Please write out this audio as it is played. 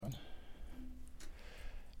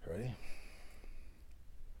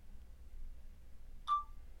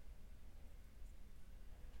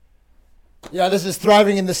Yeah, this is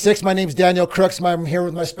Thriving in the Six. My name's Daniel Crooks. I'm here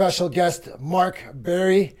with my special guest, Mark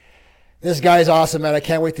Barry. This guy's awesome, man. I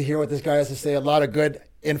can't wait to hear what this guy has to say. A lot of good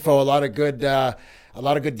info, a lot of good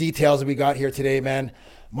details that we got here today, man.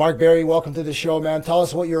 Mark Barry, welcome to the show, man. Tell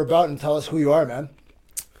us what you're about and tell us who you are, man.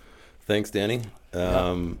 Thanks, Danny.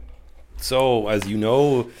 So, as you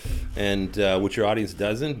know, and which your audience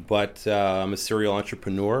doesn't, but I'm a serial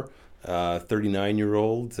entrepreneur,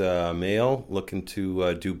 39-year-old male looking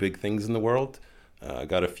to do big things in the world.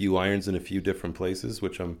 Got a few irons in a few different places,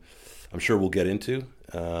 which I'm sure we'll get into.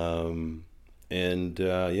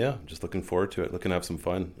 Just looking forward to it. Looking to have some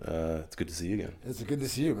fun. It's good to see you again. It's good to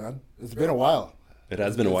see you, man. It's been a while. It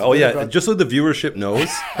has been a while. Oh, yeah. Just so the viewership knows,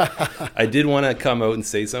 I did want to come out and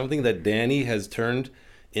say something that Danny has turned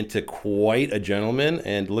into quite a gentleman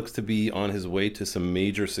and looks to be on his way to some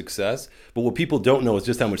major success. But what people don't know is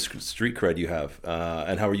just how much street cred you have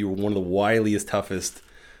and how you were one of the wiliest, toughest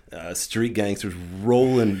street gangsters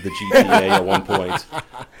rolling the GTA at one point.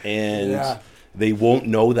 And they won't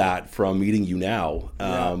know that from meeting you now.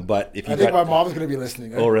 But if you I think my mom's going to be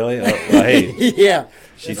listening. Oh, really? Well, hey. Yeah.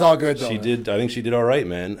 It's all good, though. I think she did all right,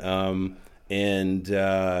 man.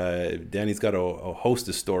 Danny's got a host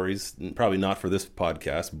of stories, probably not for this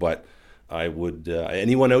podcast, but I would,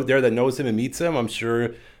 anyone out there that knows him and meets him, I'm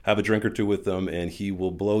sure have a drink or two with him, and he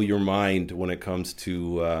will blow your mind when it comes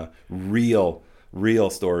to real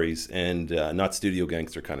stories and not studio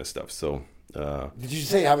gangster kind of stuff. So, did you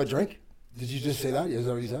say have a drink? Did you just say that? Is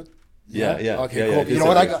that what you said? Yeah. Okay, yeah, cool. yeah, You know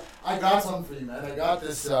what? I got something for you, man. I got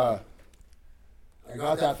this. I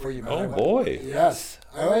got that for you, man. Oh, boy. Yes.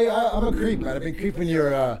 I'm a creep, man. I've been creeping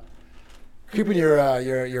your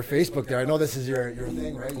Facebook there. I know this is your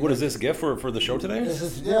thing, right? What is this, a gift for the show today? This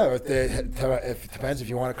is, if it depends if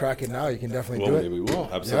you want to crack it now, you can definitely do it. Maybe we will.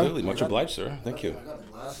 Absolutely. Much obliged, sir. Thank you. I got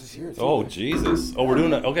the glasses here, too. Oh, Jesus. Oh, we're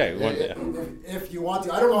doing that. Okay. If you want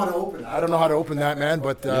to. I don't know how to open it. I don't know how to open that, man,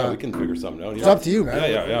 but... we can figure something out. It's up to you, man.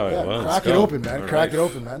 Yeah. Well, crack it open, man. Crack it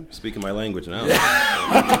open, man. Speaking my language now.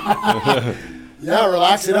 Yeah,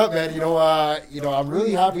 relax it up, man. I'm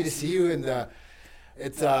really happy to see you, and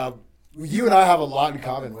it's you and I have a lot in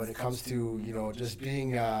common when it comes to just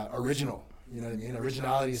being original. You know what I mean?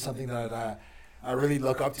 Originality is something that I really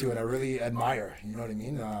look up to and I really admire. You know what I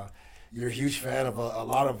mean? You're a huge fan of a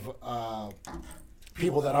lot of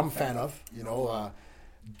people that I'm a fan of.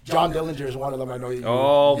 John Dillinger is one of them. I know you.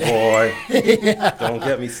 Oh boy! Don't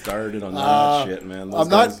get me started on that shit, man.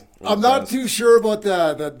 I'm not too sure about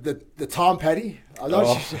the Tom Petty. I'm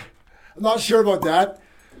not sure about that,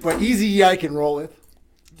 but Eazy-E I can roll with.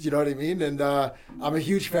 You know what I mean? And I'm a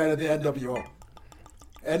huge fan of the NWO.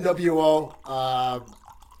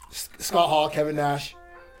 Scott Hall, Kevin Nash.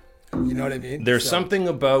 You know what I mean? There's something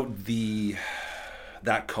about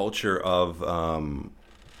that culture of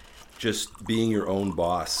just being your own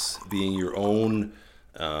boss, being your own,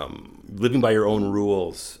 living by your own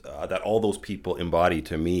rules, that all those people embody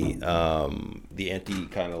to me. The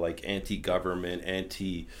anti-government,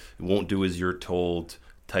 won't do as you're told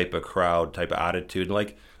type of crowd, type of attitude.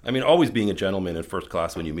 Always being a gentleman in first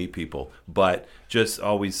class when you meet people, but just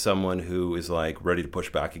always someone who is ready to push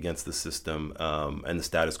back against the system and the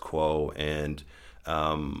status quo. And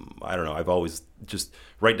I don't know, I've always just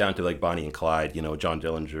right down to Bonnie and Clyde, John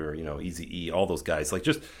Dillinger, Eazy-E, all those guys,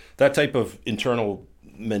 just that type of internal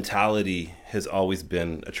mentality has always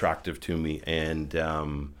been attractive to me. And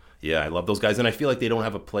I love those guys. And I feel like they don't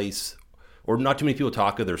have a place, or not too many people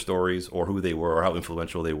talk of their stories or who they were or how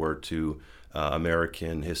influential they were to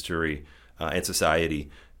American history and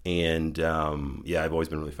society. And I've always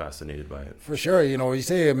been really fascinated by it. For sure. You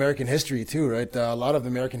say American history too, right? A lot of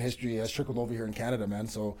American history has trickled over here in Canada, man.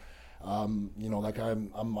 So, I'm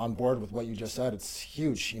on board with what you just said. It's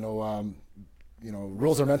huge.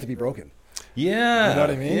 Rules are meant to be broken. Yeah. You know what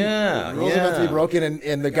I mean? Yeah. Rules are meant to be broken.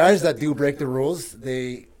 And the guys that do break the rules,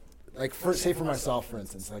 they, for myself, for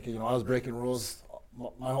instance, I was breaking rules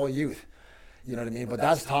my whole youth. You know what I mean? But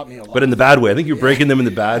that's taught me a lot. But in the bad way. I think you're breaking them in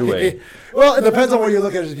the bad way. Well, it depends on what you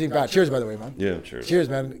look at as being bad. Cheers, by the way, man. Yeah, cheers. Cheers,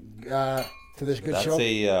 man. To this good show.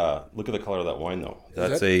 Look at the color of that wine, though.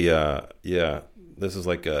 That's This is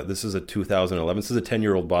this is a 2011. This is a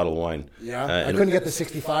 10-year-old bottle of wine. Yeah, I couldn't get the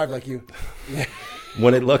 65 like you. Yeah.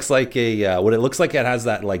 When it looks like it has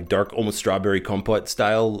that dark, almost strawberry compote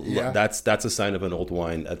style, that's a sign of an old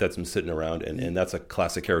wine that's been sitting around, and that's a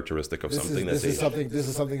classic characteristic of something that's aged. This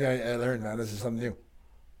is something I learned, man. This is something new.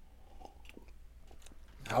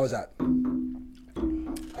 How was that?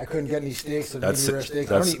 I couldn't get any steaks. It's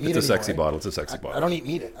a sexy bottle. It's a sexy bottle. I don't eat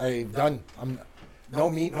meat. I'm no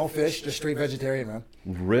meat, no fish, just straight vegetarian, man.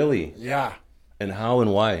 Really? Yeah. And how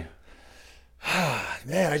and why?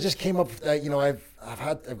 Man, I just came up with that.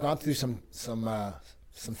 I've gone through some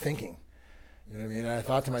thinking. You know what I mean? And I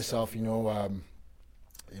thought to myself, it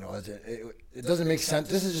doesn't make sense.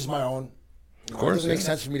 This is just my own. Of course, it doesn't make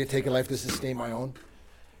sense for me to take a life to sustain my own.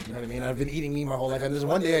 You know what I mean? I've been eating meat my whole life. And there's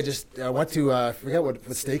one day I went to, I forget what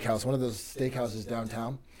steakhouse, one of those steakhouses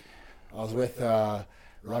downtown. I was with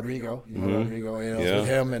Rodrigo. Rodrigo. I was with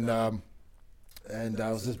him, and it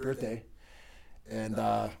was his birthday. And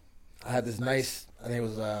I had this nice, I think it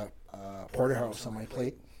was a porterhouse on my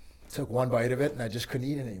plate. Took one bite of it, and I just couldn't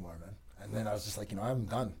eat it anymore, man. And then I was just like, I'm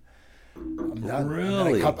done. I'm done. Really? And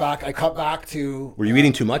then I cut back to. Were you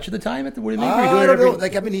eating too much at the time? What do you mean? I don't know.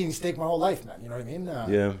 Like, I've been eating steak my whole life, man. You know what I mean?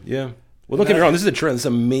 Yeah. Well, don't get me wrong. This is a trend. It's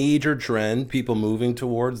a major trend. People moving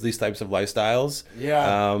towards these types of lifestyles.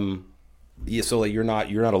 Yeah. So like you're not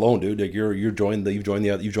alone, dude. Like you've joined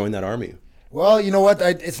that army. Well, you know what?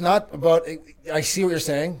 It's not about. I see what you're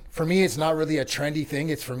saying. For me, it's not really a trendy thing.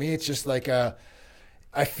 It's just like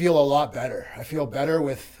I feel a lot better. I feel better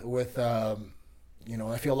with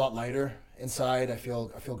I feel a lot lighter inside. I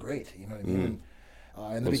feel great. You know what I mean?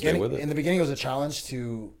 In the beginning, it was a challenge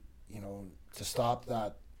to stop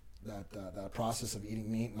that process of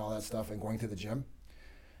eating meat and all that stuff and going to the gym.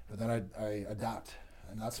 But then I adapt,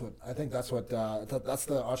 and that's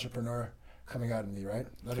the entrepreneur coming out of me, right?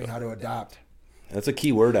 Learning how to adapt. That's a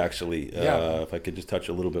key word, actually. Yeah. If I could just touch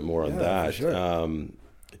a little bit more on that. For sure.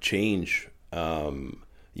 Change.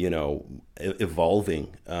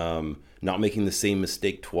 Evolving. Not making the same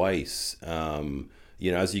mistake twice.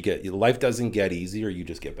 As you get, life doesn't get easier, you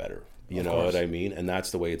just get better. You know what I mean? And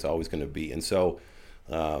that's the way it's always going to be. And so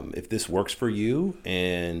if this works for you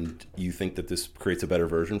and you think that this creates a better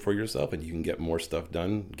version for yourself and you can get more stuff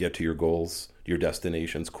done, get to your goals, your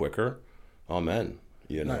destinations quicker, amen.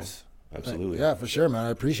 Nice. Absolutely. Yeah, for sure, man. I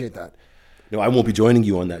appreciate that. No, I won't be joining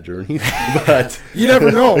you on that journey, but you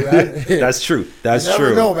never know, man. That's true. That's true. You true.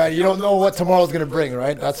 never know, man. You don't know what tomorrow's going to bring,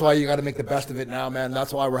 right? That's why you got to make the best of it now, man.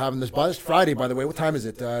 That's why we're having this. It's Friday, by the way. What time is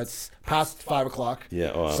it? It's past 5 o'clock.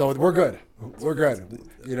 Yeah. So we're good. We're good.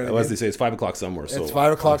 You know what I mean? As they say, it's 5 o'clock somewhere. So. It's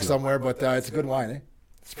 5 o'clock somewhere, but it's a good wine, eh?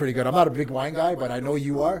 It's pretty good. I'm not a big wine guy, but I know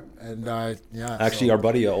you are. And Actually, our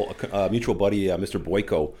buddy, mutual buddy, Mr.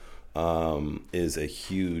 Boyko, is a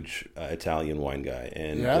huge Italian wine guy,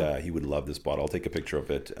 and he would love this bottle. I'll take a picture of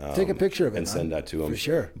it. Take a picture of it and send that to him for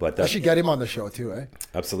sure. But I should get him on the show too, eh?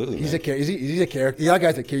 Absolutely, he's a character. That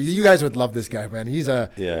guy's a character. You guys would love this guy, man. He's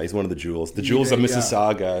one of the jewels. The jewels of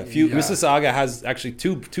Mississauga. Mississauga has actually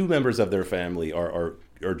two members of their family are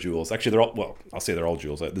jewels. Actually, I'll say they're all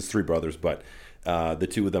jewels. There's 3 brothers, but the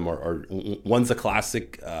 2 of them are one's a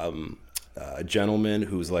classic. A gentleman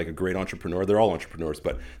who's like a great entrepreneur. They're all entrepreneurs,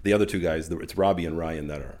 but the other 2 guys, it's Robbie and Ryan,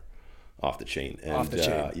 that are off the chain. And, off the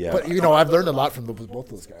chain. Yeah. But I've learned a lot from both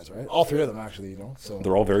those guys, right? All 3 of them, actually. So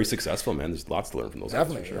they're all very successful, man. There's lots to learn from those guys.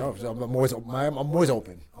 Definitely. Sure. I'm always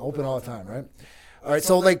open all the time, right? All right.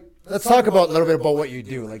 So let's talk about a little bit about what you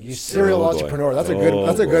do. Like, you serial entrepreneur. That's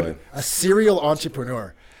a serial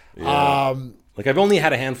entrepreneur. Yeah. Like, I've only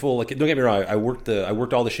had a handful. Like, don't get me wrong. I worked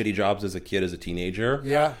all the shitty jobs as a kid, as a teenager.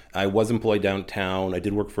 Yeah. I was employed downtown. I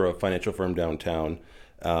did work for a financial firm downtown.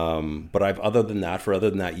 But other than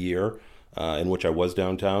that year, in which I was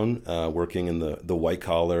downtown, working in the white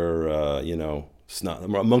collar,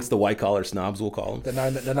 amongst the white collar snobs, we'll call them.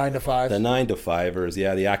 The 9 to 5. The 9 to 5ers.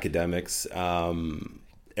 Yeah, the academics.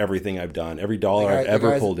 Everything I've done, every dollar I've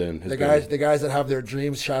ever pulled in. The guys that have their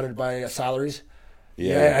dreams shattered by salaries.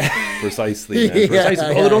 Yeah, precisely, man.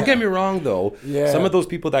 Precisely. Although, don't get me wrong, though. Yeah. Some of those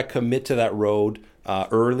people that commit to that road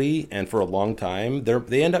early and for a long time,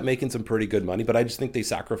 they end up making some pretty good money. But I just think they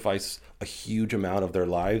sacrifice a huge amount of their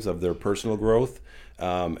lives, of their personal growth.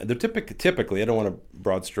 And they're typically, I don't want to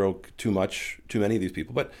broad stroke too many of these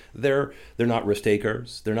people, but they're not risk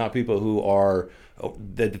takers. They're not people who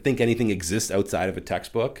that think anything exists outside of a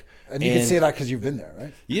textbook. And you can say that because you've been there,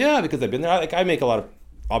 right? Yeah, because I've been there. I make a lot of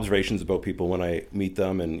observations about people when I meet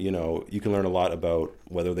them, and you can learn a lot about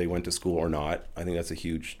whether they went to school or not. I think that's a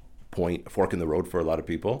huge point, a fork in the road for a lot of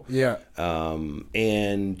people. Yeah.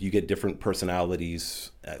 And you get different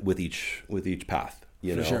personalities with each path.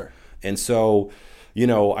 For sure. And so,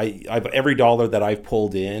 I've every dollar that I've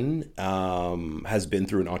pulled in has been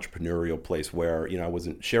through an entrepreneurial place where I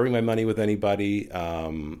wasn't sharing my money with anybody,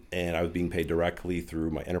 and I was being paid directly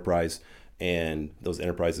through my enterprise. And those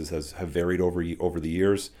enterprises have varied over the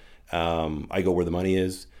years. I go where the money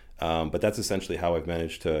is, but that's essentially how I've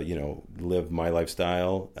managed to, live my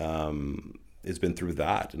lifestyle. It's been through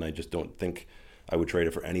that, and I just don't think I would trade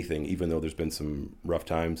it for anything, even though there's been some rough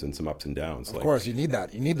times and some ups and downs. Of course, you need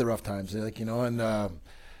that. You need the rough times, and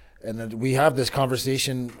And then we have this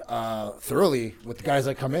conversation thoroughly with the guys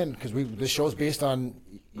that come in, because this show's based on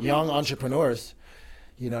young entrepreneurs.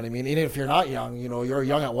 You know what I mean? Even if you're not young, you know, you're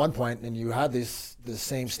young at one point and you had the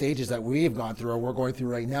same stages that we've gone through or we're going through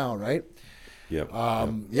right now, right? Yeah,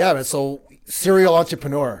 man. So serial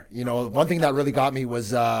entrepreneur, you know, one thing that really got me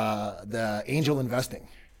was the angel investing.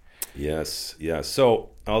 Yes.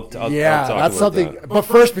 So I'll talk that's about something. that. But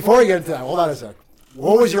first, before we get into that, hold on a sec.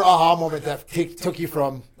 What was your aha moment that took you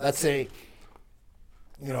from, let's say,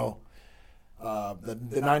 you know,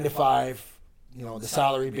 the 9 to 5, you know, the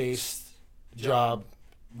salary based job?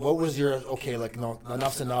 What was your like, no,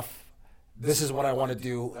 enough's enough. This is what I want to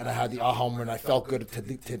do, and I had the aha moment. I felt good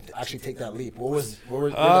to actually take that leap. Well,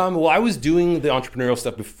 I was doing the entrepreneurial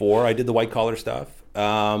stuff before. I did the white collar stuff,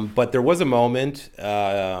 but there was a moment.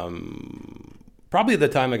 Probably the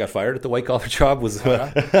time I got fired at the white collar job was.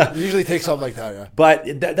 It usually takes something like that, yeah.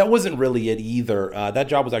 But that wasn't really it either. That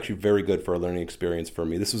job was actually very good for a learning experience for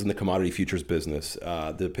me. This was in the commodity futures business.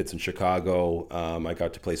 The pits in Chicago. I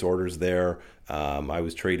got to place orders there. I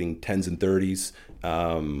was trading 10s and 30s.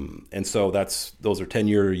 And so those are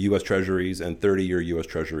 10-year U.S. Treasuries and 30-year U.S.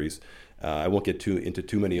 Treasuries. I won't get into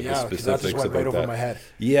too many of the specifics that just went about right that. over my head.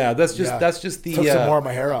 Yeah, that's just the took some more of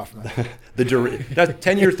my hair off. Man. A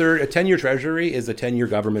 10-year Treasury is a 10-year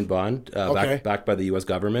government bond backed by the U.S.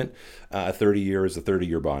 government. A 30-year is a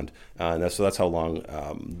 30-year bond, and that's how long.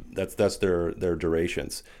 That's their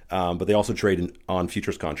durations. But they also trade on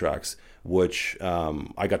futures contracts, which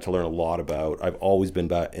I got to learn a lot about. I've always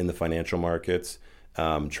been in the financial markets,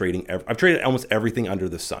 trading. I've traded almost everything under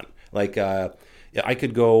the sun. Like I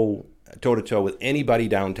could go toe-to-toe with anybody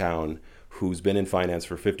downtown who's been in finance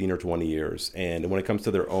for 15 or 20 years. And when it comes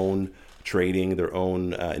to their own trading, their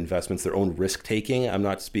own investments, their own risk-taking, I'm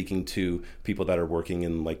not speaking to people that are working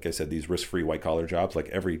in, like I said, these risk-free white-collar jobs. Like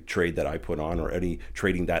every trade that I put on or any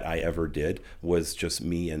trading that I ever did was just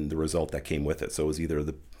me and the result that came with it. So it was either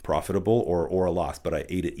the profitable or a loss, but I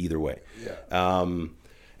ate it either way. Yeah.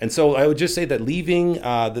 And so I would just say that leaving,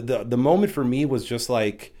 the moment for me was just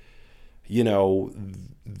like, you know,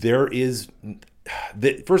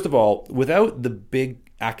 first of all, without the big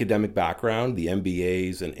academic background, the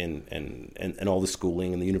MBAs and all the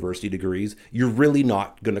schooling and the university degrees, you're really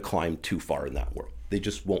not going to climb too far in that world. They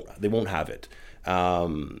just won't. They won't have it.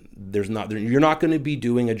 You're not going to be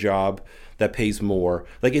doing a job that pays more.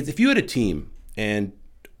 Like if you had a team and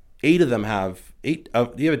you have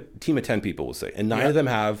a team of 10 people, we'll say, and 9 of them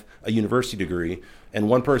have a university degree, and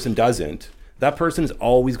one person doesn't. That person is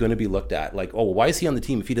always going to be looked at like, oh, why is he on the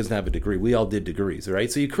team if he doesn't have a degree? We all did degrees,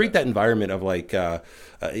 right? So you create that environment of like,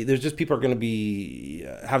 there's just people are going to be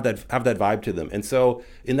have that vibe to them. And so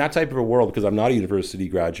in that type of a world, because I'm not a university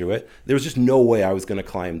graduate, there was just no way I was going to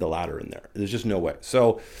climb the ladder in there. There's just no way.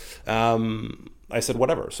 So I said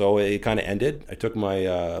whatever. So it kind of ended. I took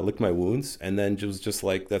licked my wounds, and then it was just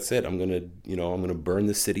like, that's it. I'm gonna burn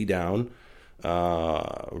the city down.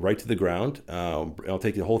 Right to the ground. I'll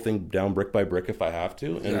take the whole thing down brick by brick if I have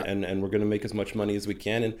to, and we're going to make as much money as we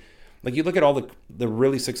can. And like you look at all the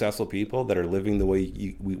really successful people that are living the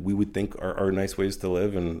way we would think are nice ways to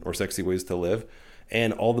live or sexy ways to live,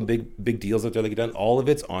 and all the big deals that they're like done. All of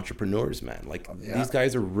it's entrepreneurs, man. Like these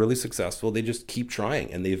guys are really successful. They just keep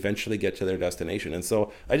trying, and they eventually get to their destination. And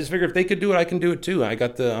so I just figured if they could do it, I can do it too.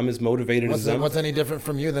 I'm as motivated as them. What's any different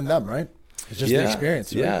from you than them, right? It's just the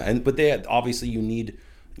experience, right? Yeah, but obviously you need,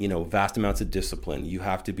 vast amounts of discipline. You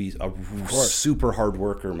have to be a super hard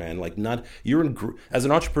worker, man. Like as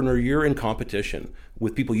an entrepreneur, you're in competition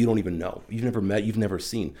with people you don't even know, you've never met, you've never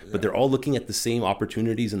seen, but they're all looking at the same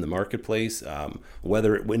opportunities in the marketplace, in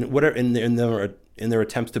their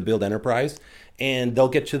attempts to build enterprise, and they'll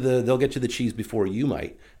get to the cheese before you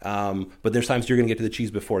might. But there's times you're going to get to the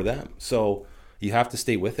cheese before them. So you have to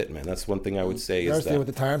stay with it, man. That's one thing I would say. You stay with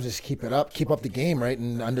the times. Just keep it up. Keep up the game, right?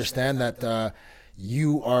 And understand that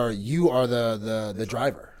you are the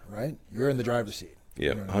driver, right? You're in the driver's seat.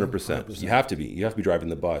 Yeah, 100%. You have to be. You have to be driving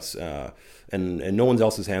the bus, and no one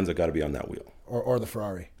else's hands have got to be on that wheel. Or the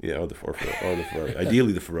Ferrari. Yeah, or the Ferrari.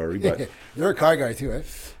 Ideally, the Ferrari. But you're a car guy too,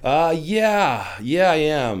 right? Yeah, I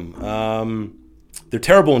am. They're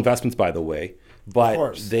terrible investments, by the way. But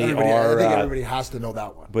I think everybody has to know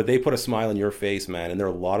that one. But they put a smile on your face, man, and they're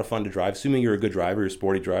a lot of fun to drive. Assuming you're a good driver, you're a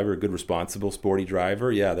sporty driver, a good responsible sporty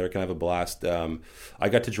driver, yeah, they're kind of a blast. I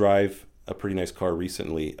got to drive a pretty nice car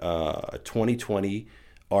recently, a 2020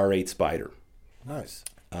 R8 Spider. Nice.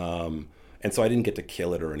 And so I didn't get to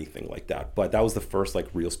kill it or anything like that, but that was the first like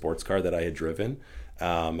real sports car that I had driven,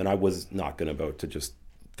 and I was not about to just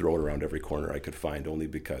throw it around every corner I could find, only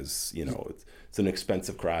because, you know, it's an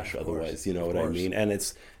expensive crash otherwise, you know what I mean? And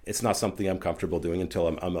it's not something I'm comfortable doing until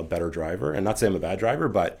I'm a better driver. And not saying I'm a bad driver,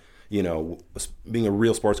 but, you know, being a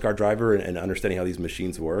real sports car driver and understanding how these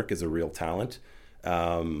machines work is a real talent.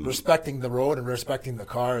 Respecting the road and respecting the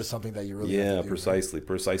car is something that you really have to do.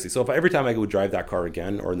 precisely. So if every time I would drive that car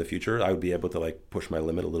again or in the future, I would be able to like push my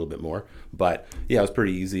limit a little bit more. But yeah, I was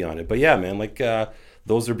pretty easy on it. But yeah, man, like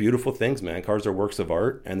those are beautiful things, man. Cars are works of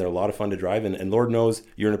art, and they're a lot of fun to drive. And Lord knows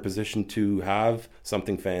you're in a position to have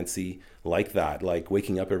something fancy like that. Like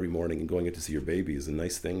waking up every morning and going out to see your baby is a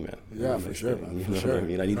nice thing, man. Yeah, for sure, man. You know what I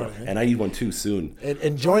mean? I need one, and I need one too soon.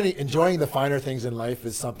 Enjoying the finer things in life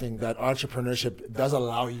is something that entrepreneurship does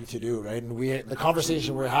allow you to do, right? And the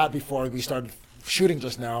conversation we had before we started shooting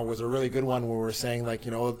just now was a really good one, where we were saying, like, you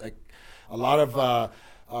know, like a lot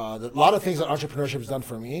of things that entrepreneurship has done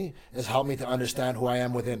for me is helped me to understand who I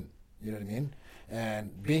am within. You know what I mean?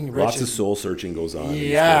 And being rich. Lots of soul searching goes on.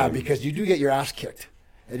 Yeah, because you do get your ass kicked,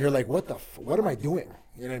 and you're like, what am I doing?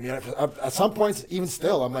 You know what I mean? At some points, even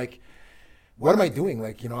still, I'm like, what am I doing?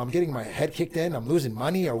 Like, you know, I'm getting my head kicked in, I'm losing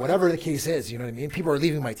money, or whatever the case is. You know what I mean? People are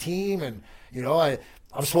leaving my team, and, you know,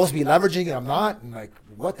 I'm supposed to be leveraging and I'm not, and like,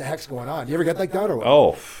 what the heck's going on? You ever get like that or what?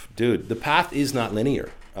 Oh, dude, the path is not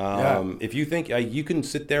linear. If you think you can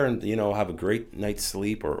sit there and, you know, have a great night's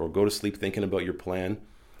sleep or go to sleep thinking about your plan,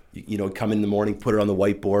 you know, come in the morning, put it on the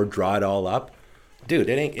whiteboard, draw it all up, dude,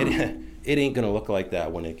 it ain't gonna look like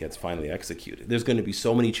that when it gets finally executed. There's going to be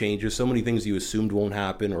so many changes, so many things you assumed won't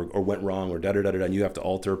happen or went wrong or and you have to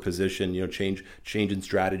alter position, you know, change in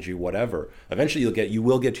strategy, whatever. Eventually you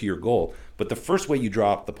will get to your goal, but the first way you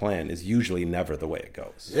draw up the plan is usually never the way it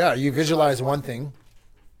goes. Yeah, you visualize one thing,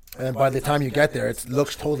 and by the time you get there, it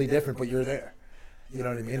looks totally different, but you're there. You know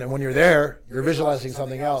what I mean? And when you're there, you're visualizing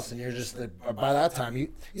something else, and you're just, by that time,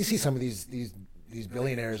 you see some of these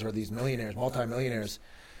billionaires or these millionaires, multimillionaires,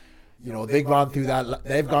 you know, they've gone through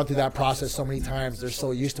that process so many times. They're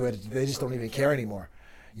so used to it, they just don't even care anymore.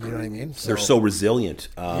 You know what I mean? They're so resilient.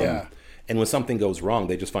 Yeah. And when something goes wrong,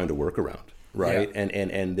 they just find a workaround, right? Yeah.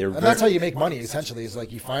 And that's how you make money, essentially, is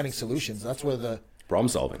like you finding solutions. That's where the problem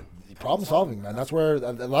solving, man. That's where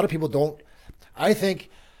a lot of people don't. I think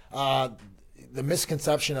the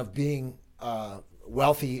misconception of being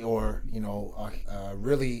wealthy or, you know, a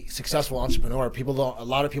really successful entrepreneur, a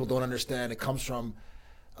lot of people don't understand. It comes from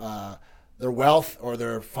their wealth or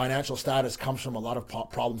their financial status comes from a lot of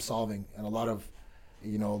problem solving and a lot of,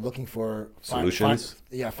 you know, looking for solutions.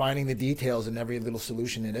 Finding the details in every little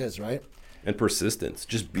solution it is, right? And persistence,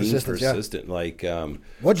 just being persistent. Yeah. Like,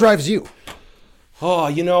 what drives you? Oh,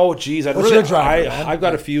 you know, geez, What's your driver, I've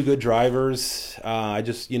got a few good drivers. I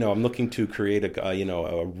just, you know, I'm looking to create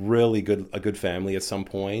a really good family at some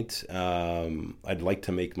point. I'd like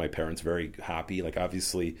to make my parents very happy. Like,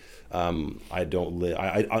 obviously, I don't live.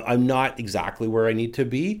 I'm not exactly where I need to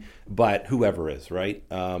be, but whoever is, right?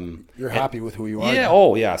 You're happy with who you are. Yeah. Now.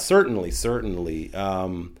 Oh, yeah. Certainly.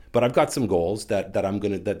 But I've got some goals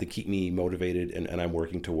that keep me motivated and I'm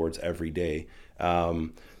working towards every day.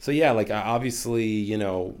 So yeah, like obviously, you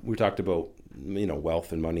know, we talked about, you know,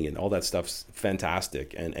 wealth and money and all that stuff's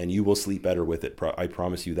fantastic, and you will sleep better with it. I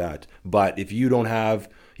promise you that. But if you're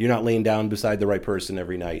not laying down beside the right person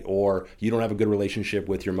every night, or you don't have a good relationship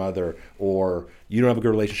with your mother, or you don't have a good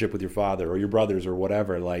relationship with your father or your brothers or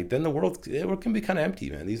whatever, like, then the world can be kind of empty,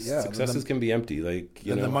 man. These successes can be empty. Like,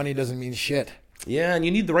 you know, the money doesn't mean shit. Yeah, and you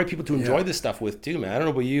need the right people to enjoy this stuff with too, man. I don't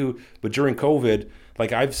know about you, but during COVID,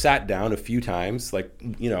 like, I've sat down a few times, like,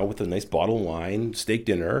 you know, with a nice bottle of wine, steak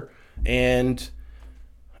dinner, and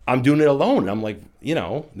I'm doing it alone. I'm like, you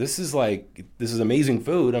know, this is amazing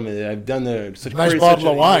food. I mean, I've done such nice bottle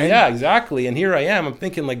of wine. Yeah, exactly. And here I am. I'm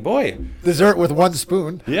thinking, like, boy, dessert with one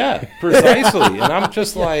spoon. Yeah, precisely. And I'm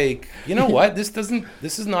just like, you know what? This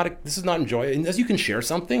is not enjoyable. Unless you can share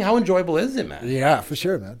something, how enjoyable is it, man? Yeah, for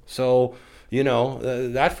sure, man. So, you know,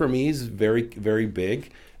 that for me is very, very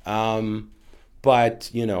big. But,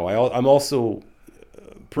 you know, I'm also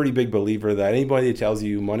a pretty big believer that anybody that tells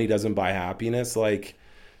you money doesn't buy happiness, like,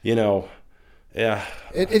 you know, yeah.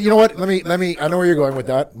 You know what? Let me. I know where you're going with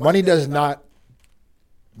that. Money does not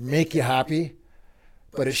make you happy,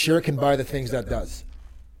 but it sure can buy the things that does.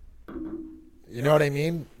 You know what I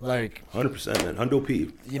mean? Like 100%, man. Hundo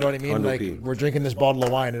P. You know what I mean? Hundo like P. We're drinking this bottle of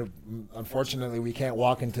wine, and unfortunately, we can't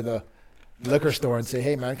walk into the liquor store and say,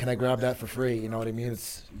 hey man, can I grab that for free? You know what I mean?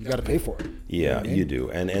 You got to pay for it. Yeah, you know what I mean? You do.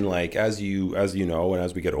 And like, as you know, and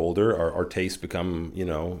as we get older, our tastes become, you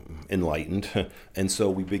know, enlightened. And so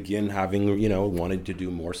we begin having, you know, wanting to do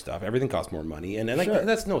more stuff. Everything costs more money. And like, sure.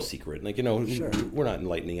 That's no secret. Like, you know, sure. We're not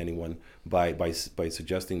enlightening anyone by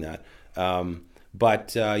suggesting that.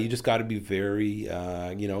 But you just got to be very,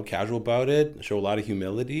 casual about it, show a lot of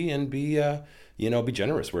humility, and be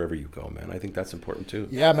generous wherever you go, man. I think that's important too.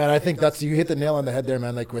 Yeah, man. I think you hit the nail on the head there,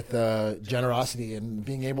 man. Like with generosity and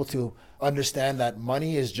being able to understand that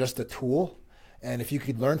money is just a tool, and if you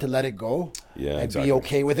could learn to let it go be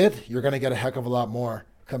okay with it, you're gonna get a heck of a lot more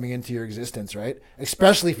coming into your existence, right?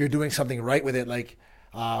 Especially if you're doing something right with it. Like,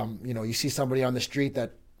 you see somebody on the street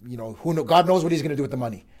that God knows what he's gonna do with the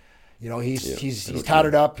money. He's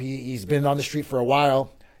tattered up. He's been on the street for a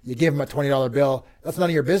while. You give him a $20 bill. That's none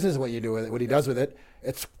of your business what you do with it, what he does with it.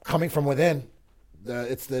 It's coming from within.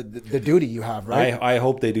 It's the duty you have, right? I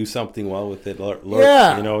hope they do something well with it.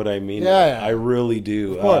 Yeah. You know what I mean? Yeah. I really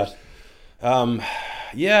do. Of course.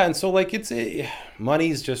 And so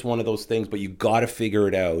money is just one of those things, but you got to figure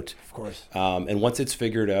it out. Of course. And once it's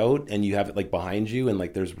figured out and you have it like behind you and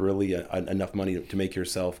like there's really enough money to make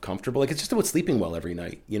yourself comfortable, like it's just about sleeping well every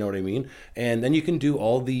night. You know what I mean? And then you can do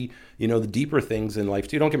all the deeper things in life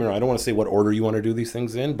too. Don't get me wrong. I don't want to say what order you want to do these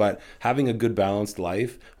things in, but having a good balanced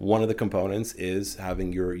life, one of the components is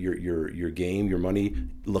having your game, your money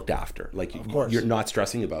looked after. Like of course. You're not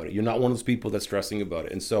stressing about it. You're not one of those people that's stressing about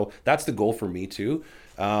it. And so that's the goal for me too.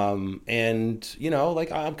 I'm kind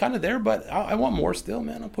of there, but I want more still,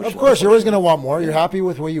 man. I'm pushing. Of course, you're always going to want more. You're happy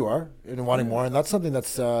with where you are and wanting more. And that's something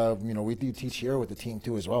that's, we do teach here with the team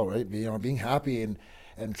too as well, right? Being happy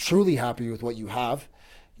and truly happy with what you have,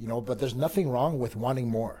 but there's nothing wrong with wanting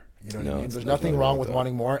more. You know what I mean? There's nothing wrong with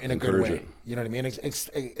wanting more in a good way. You know what I mean?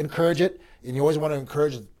 Encourage it. And you always want to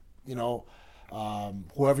encourage,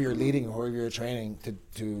 whoever you're leading or whoever you're training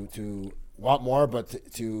to want more, but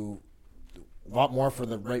to want more for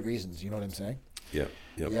the right reasons. You know what I'm saying? Yeah.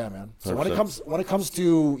 Yep. Yeah, man. So 100%. when it comes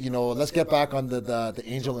to let's get back on the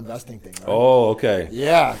angel investing thing. Right? Oh, okay.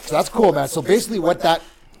 Yeah, so that's cool, man. So basically, correct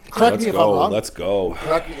me if I'm wrong. Let's go.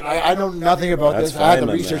 Correct me. I know nothing about this. Fine, I had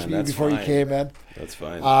to research you before fine. You came, man. That's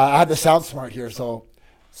fine. I had to sound smart here. So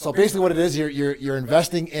basically, what it is, you're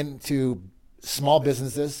investing into small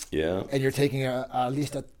businesses. Yeah. And you're taking at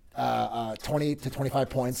least 20 to 25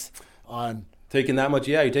 points on. Taking that much,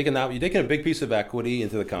 you're taking a big piece of equity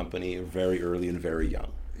into the company very early and very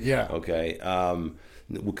young. Yeah. Okay.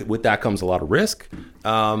 With that comes a lot of risk,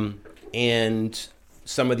 and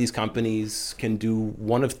some of these companies can do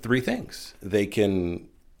one of three things. They can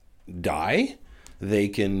die, they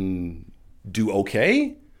can do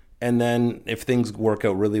okay, and then if things work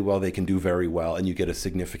out really well, they can do very well, and you get a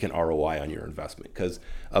significant ROI on your investment. Because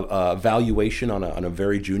a valuation on a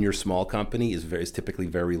very junior small company is typically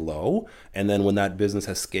very low, and then when that business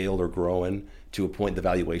has scaled or grown to a point, the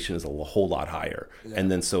valuation is a whole lot higher. Yeah. And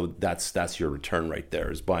then so that's your return right there,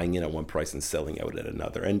 is buying in at one price and selling out at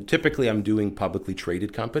another. And typically I'm doing publicly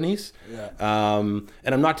traded companies. Yeah. And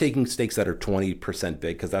I'm not taking stakes that are 20%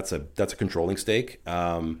 big, because that's a controlling stake.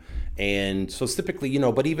 And so it's typically,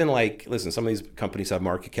 but even listen, some of these companies have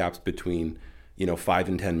market caps between, $5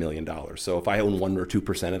 and $10 million. So if I own 1 or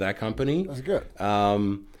 2% of that company, that's good.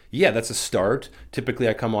 That's a start. Typically,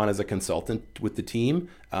 I come on as a consultant with the team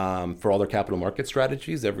for all their capital market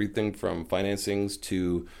strategies, everything from financings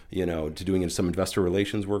to doing some investor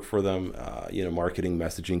relations work for them, marketing,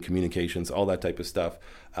 messaging, communications, all that type of stuff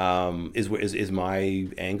is my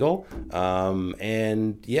angle.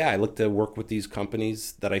 I look to work with these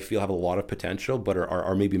companies that I feel have a lot of potential, but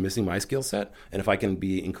are maybe missing my skill set. And if I can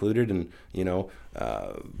be included and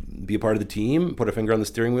be a part of the team, put a finger on the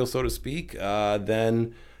steering wheel, so to speak,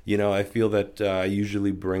 then. I feel that I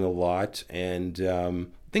usually bring a lot, and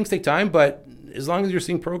things take time, but as long as you're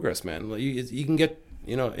seeing progress, man, you can get,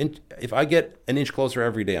 if I get an inch closer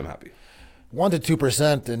every day, I'm happy. 1 to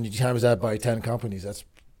 2%, and you times that by 10 companies, that's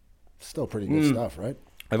still pretty good stuff, right?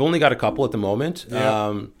 I've only got a couple at the moment,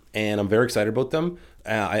 yeah. And I'm very excited about them.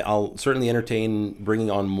 I'll certainly entertain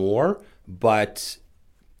bringing on more, but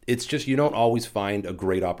it's just, you don't always find a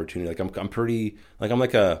great opportunity. I'm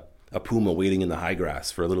like a puma waiting in the high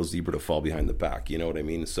grass for a little zebra to fall behind the pack. You know what I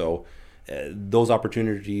mean? So those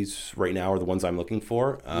opportunities right now are the ones I'm looking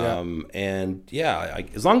for. As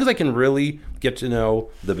long as I can really get to know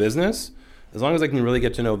the business, as long as I can really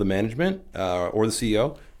get to know the management or the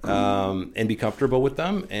CEO and be comfortable with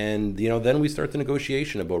them, and then we start the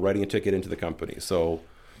negotiation about writing a ticket into the company. So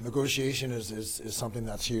negotiation is something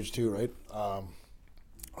that's huge too, right? I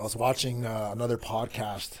was watching another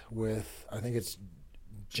podcast with, I think it's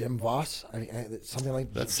Jim Voss, something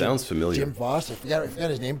like that. Sounds familiar. Jim Voss, I forget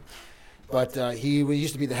his name, but he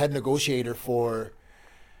used to be the head negotiator for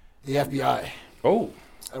the FBI. Oh.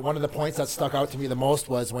 And one of the points that stuck out to me the most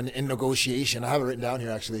was when in negotiation, I have it written down here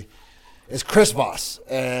actually, is Chris Voss.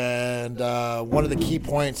 And one of the key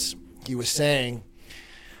points he was saying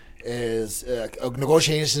is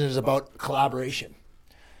negotiation is about collaboration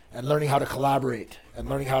and learning how to collaborate and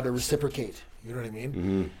learning how to reciprocate. You know what I mean?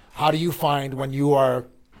 Mm-hmm. How do you find when you are...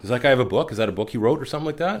 Does that guy have a book? Is that a book he wrote or something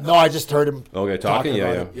like that? No, I just heard him talking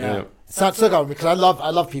about yeah. it. Yeah. It's not stuck out with me because I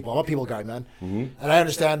love people. I'm a people guy, man. Mm-hmm. And I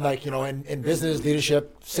understand, like, you know, in business,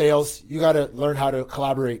 leadership, sales, you got to learn how to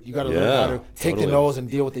collaborate. You got to learn how to take the no's and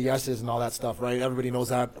deal with the yeses and all that stuff, right? Everybody knows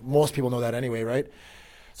that. Most people know that anyway, right?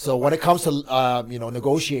 So when it comes to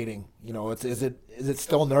negotiating, you know, is it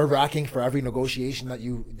still nerve-wracking for every negotiation that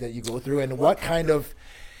you go through? And what kind of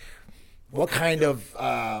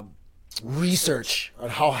research, or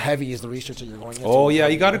how heavy is the research that you're going into? Oh yeah,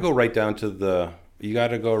 you got to go right down to the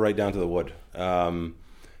wood,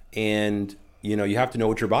 and you know you have to know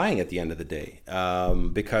what you're buying at the end of the day,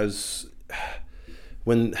 because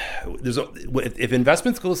if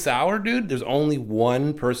investments go sour, dude, there's only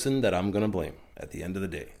one person that I'm gonna blame at the end of the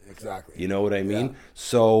day. Exactly. You know what I mean? Yeah.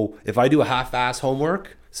 So if I do a half-ass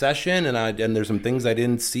homework session and there's some things I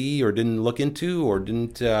didn't see or didn't look into or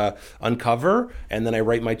didn't uncover, and then I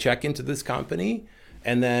write my check into this company,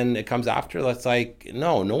 and then it comes after, that's like,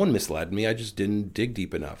 no one misled me. I just didn't dig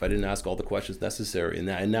deep enough. I didn't ask all the questions necessary,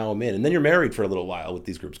 and now I'm in. And then you're married for a little while with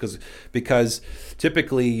these groups because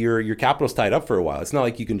typically your capital's tied up for a while. It's not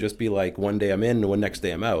like you can just be like, one day I'm in and one next day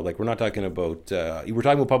I'm out. Like we're not talking about we're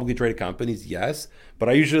talking about publicly traded companies, yes, but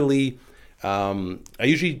I usually the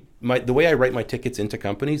way I write my tickets into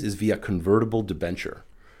companies is via convertible debenture.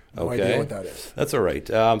 No idea what that is. That's all right.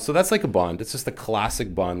 So that's like a bond. It's just a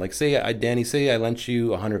classic bond. Like Danny, say I lent you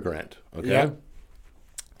 $100,000. Okay. Yeah.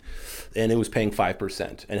 And it was paying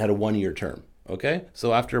 5% and had a 1-year term. Okay.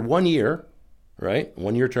 So after 1 year, right,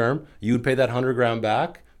 1 year term, you would pay that $100,000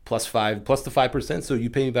 back plus the 5%. So you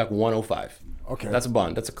pay me back 105. Okay. That's a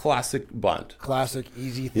bond. That's a classic bond. Classic,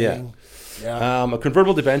 easy thing. Yeah. A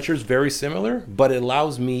convertible debenture is very similar, but it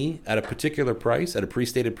allows me at a particular price, at a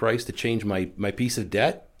pre-stated price, to change my piece of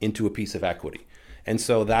debt into a piece of equity. And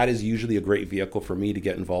so that is usually a great vehicle for me to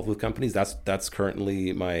get involved with companies. That's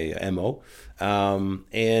currently my MO.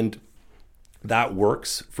 And that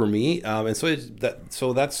works for me. And so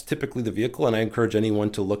that's typically the vehicle. And I encourage anyone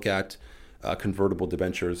to look at convertible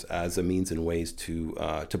debentures as a means and ways to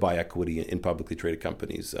buy equity in publicly traded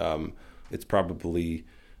companies. It's probably,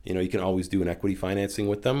 you know, you can always do an equity financing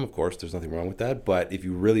with them. Of course, there's nothing wrong with that. But if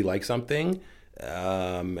you really like something,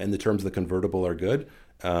 and the terms of the convertible are good,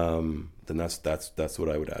 then that's what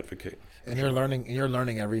I would advocate. And you're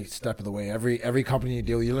learning every step of the way. Every company you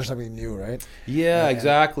deal with, you learn something new, right? Yeah,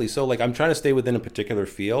 exactly. So like I'm trying to stay within a particular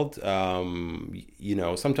field. You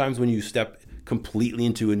know, sometimes when you step completely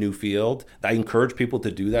into a new field, I encourage people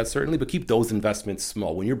to do that certainly, but keep those investments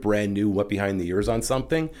small. When you're brand new, wet behind the ears on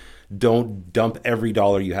something, don't dump every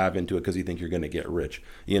dollar you have into it because you think you're going to get rich.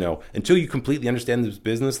 You know, until you completely understand this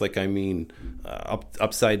business, like I mean,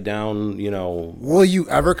 upside down. You know, will you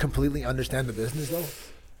ever completely understand the business though?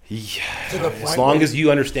 Yeah, as long as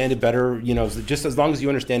you understand it better, you know, just as long as you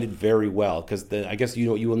understand it very well, because I guess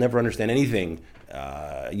you will never understand anything,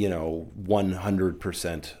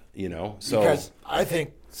 100%, you know. So because I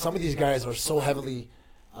think some of these guys are so heavily,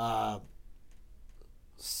 they're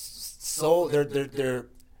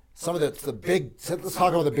some of the big. Let's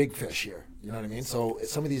talk about the big fish here. You know what I mean? So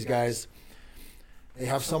some of these guys, they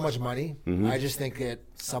have so much money. Mm-hmm. I just think that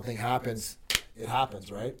something happens. It happens,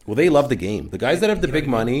 right? Well, they love the game. The guys that have the big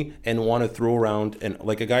money and want to throw around, and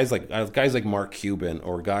like guys like Mark Cuban,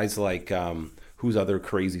 or guys like who's other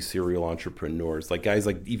crazy serial entrepreneurs, like guys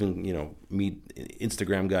like even, you know, meet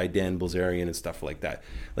Instagram guy Dan Bilzerian and stuff like that.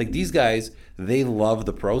 Like these guys, they love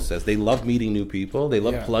the process. They love meeting new people. They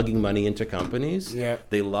love plugging money into companies. Yeah.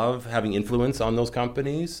 They love having influence on those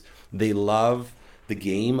companies. They love the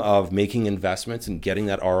game of making investments and getting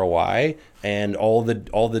that ROI and all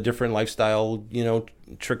the different lifestyle, you know,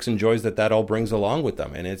 tricks and joys that all brings along with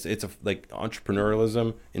them. And it's like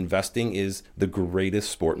entrepreneurialism, investing is the greatest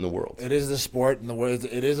sport in the world. It is the sport in the world.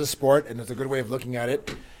 It is a sport, and it's a good way of looking at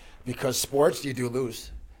it, because sports, you do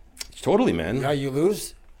lose. Totally, man. Yeah, you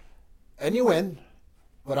lose and you win.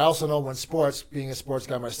 But I also know when sports, being a sports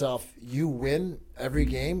guy myself, you win every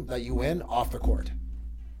game that you win off the court.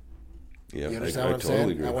 Yeah, you understand what I'm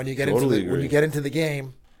saying? Agree. And when you get into the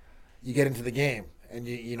game, you get into the game, and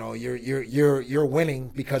you're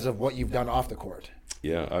winning because of what you've done off the court.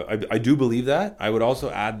 Yeah, I do believe that. I would also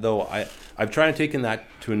add, though, I've tried taking that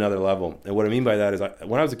to another level, and what I mean by that is,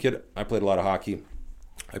 when I was a kid, I played a lot of hockey.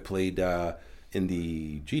 I played in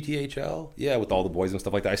the GTHL, with all the boys and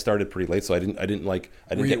stuff like that. I started pretty late, so I didn't.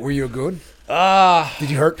 Were you good? Did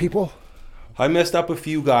you hurt people? I messed up a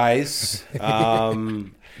few guys.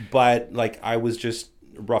 But like I was just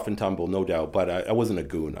rough and tumble, no doubt, but I wasn't a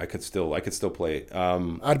goon. I could still play.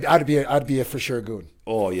 I'd be a for sure goon.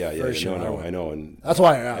 Oh yeah, For sure, no, I know, and that's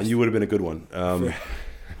why I asked. and you would have been a good one.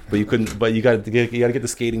 But you couldn't. But you got to get the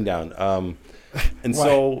skating down. And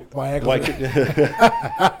so,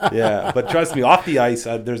 yeah. But trust me, off the ice,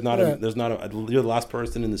 you're the last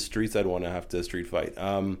person in the streets I'd want to have to street fight.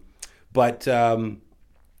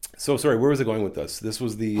 So sorry, where was I going with this? This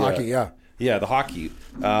was the hockey, the hockey.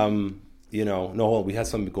 We had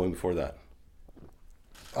something going before that.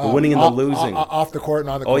 The winning and the losing off the court and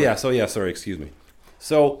on the court. Oh yeah, sorry, excuse me.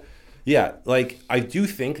 So yeah, like I do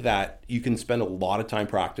think that you can spend a lot of time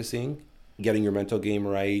practicing, getting your mental game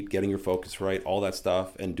right, getting your focus right, all that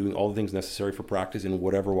stuff, and doing all the things necessary for practice in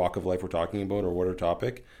whatever walk of life we're talking about or whatever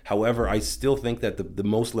topic. However, I still think that the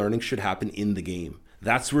most learning should happen in the game.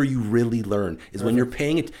 That's where you really learn, is when you're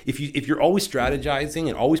paying it. If you're always strategizing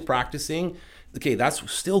and always practicing, okay,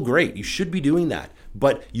 that's still great. You should be doing that.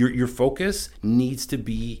 But your focus needs to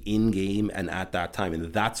be in game and at that time.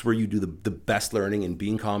 And that's where you do the best learning and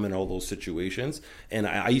being calm in all those situations. And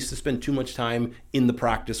I used to spend too much time in the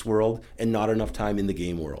practice world and not enough time in the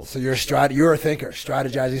game world. So you're a thinker,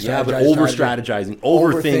 strategizing. Yeah, but over-strategizing,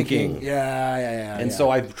 overthinking. Yeah. And so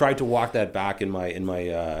I've tried to walk that back in my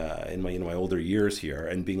older years here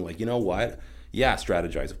and being like, you know what? Yeah,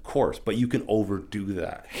 strategize, of course, but you can overdo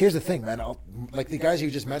that. Here's the thing, man. Like the guys you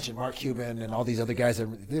just mentioned, Mark Cuban and all these other guys,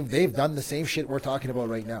 they've done the same shit we're talking about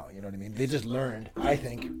right now. You know what I mean? They just learned, I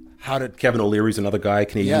think, how to... Kevin O'Leary's another guy,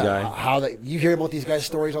 Canadian guy. You hear about these guys'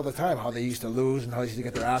 stories all the time, how they used to lose and how they used to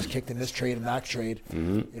get their ass kicked in this trade and that trade.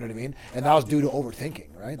 Mm-hmm. You know what I mean? And that was due to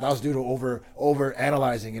overthinking, right? That was due to over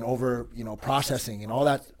analyzing and over processing and all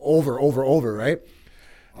that over, right?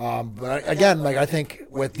 But again, like I think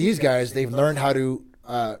with these guys, they've learned how to,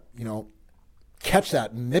 catch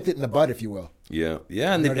that, nip it in the bud, if you will. Yeah,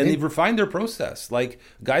 and they've refined their process. Like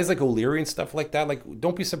guys like O'Leary and stuff like that. Like,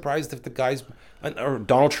 don't be surprised if the guys, or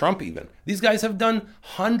Donald Trump even, these guys have done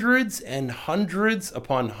hundreds and hundreds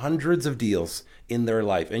upon hundreds of deals in their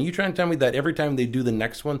life. And you trying to tell me that every time they do the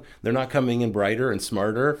next one, they're not coming in brighter and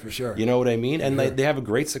smarter? For sure. You know what I mean? And they have a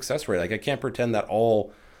great success rate. Like I can't pretend that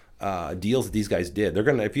all deals that these guys did. They're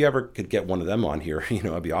gonna, if you ever could get one of them on here,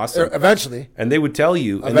 it'd be awesome. Eventually. And they would tell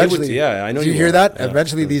you. Eventually. I know. Do you hear that? Yeah.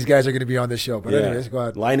 Eventually, these guys are going to be on this show. But anyways, go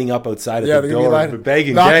ahead. Lining up outside at the door,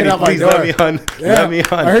 begging, Danny, please let me on. Yeah. Let me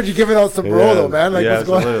on. I heard you giving out some bro though, man. Like, what's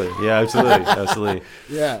absolutely. going on? Yeah, absolutely.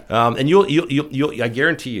 Yeah. And you'll. I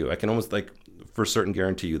guarantee you. I can almost for certain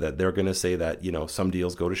guarantee you that they're going to say that some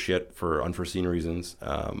deals go to shit for unforeseen reasons.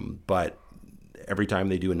 But every time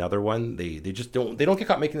they do another one, they just don't get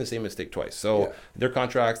caught making the same mistake twice. So their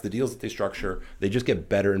contracts, the deals that they structure, they just get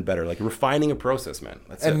better and better, like refining a process, man.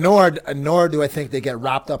 That's it. Nor do I think they get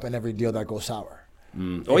wrapped up in every deal that goes sour.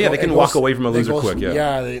 Oh yeah, they can walk away from a loser quick.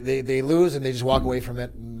 Yeah, they lose and they just walk away from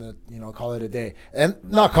it and call it a day. And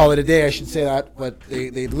not call it a day, I should say that, but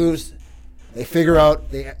they lose. They figure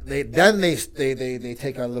out they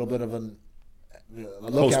take a little bit of a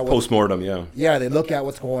look at postmortem. Yeah, they look at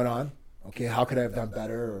what's going on. Okay, how could I have done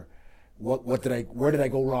better? Or where did I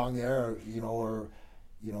go wrong there? Or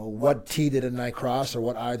what T didn't I cross, or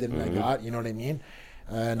what I didn't I got? You know what I mean?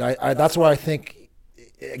 And I that's why I think,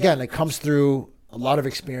 again, it comes through a lot of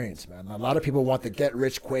experience, man. A lot of people want to get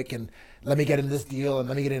rich quick and let me get in this deal and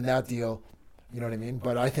let me get in that deal. You know what I mean?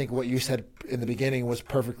 But I think what you said in the beginning was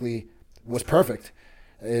perfect.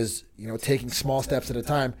 Is taking small steps at a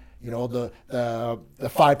time. The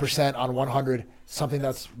 5% on 100, something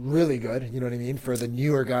that's really good, you know what I mean, for the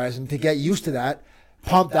newer guys, and to get used to that,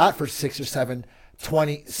 pump that for 6 or 7,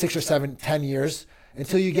 10 years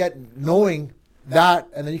until you get knowing that,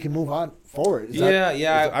 and then you can move on forward.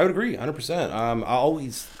 I would agree 100%. I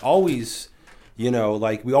always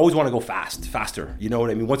we always want to go faster. You know what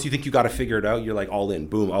I mean? Once you think you got to figure it out, you're like all in,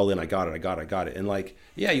 boom, all in. I got it. And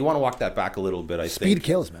you want to walk that back a little bit. Speed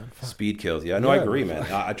kills, man. Speed kills. Yeah, no, I agree,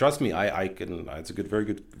 man. Trust me, I can. It's a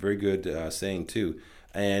very good saying too.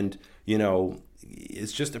 And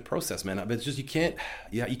it's just a process, man. But it's just you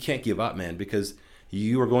can't give up, man, because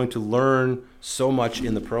you are going to learn so much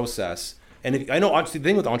in the process. And I know, honestly, the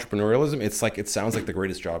thing with entrepreneurialism, it's it sounds like the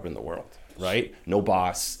greatest job in the world, right? No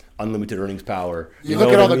boss. Unlimited earnings power. You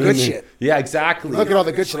look at all the good shit. Yeah, exactly. Look at all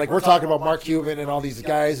the good shit. Like we're talking about Mark Cuban and all these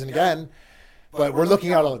guys, and again, But we're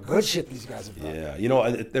looking at all the good shit these guys have done. Yeah, you know,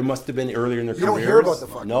 there must have been earlier in their You careers. don't hear about the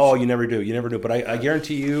fucking No, shit. you never do. You never do. But I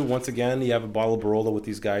guarantee you, once again, you have a bottle of Barolo with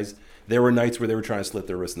these guys. There were nights where they were trying to slit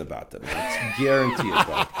their wrist in the bathtub. I guarantee it,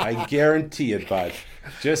 bud. I guarantee it, bud.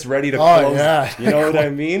 Just ready to close. Yeah. You know what I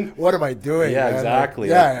mean? What am I doing? Yeah, man? exactly.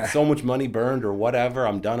 Like, Like, so much money burned or whatever.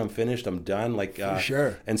 I'm done. I'm finished. I'm done. Like For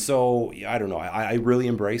sure. And so I don't know. I really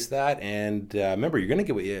embrace that. And remember, you're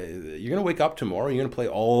gonna wake up tomorrow. You're gonna play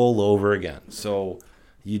all over again. So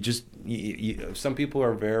you just some people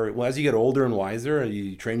are very well, as you get older and wiser,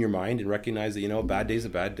 you train your mind and recognize that a bad day's a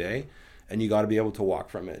bad day, and you got to be able to walk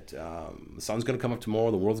from it. The sun's gonna come up tomorrow.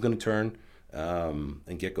 The world's gonna turn.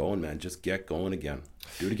 And get going, man. Just get going again.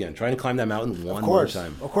 Do it again. Try and climb that mountain one more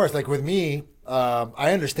time. Of course. Like with me,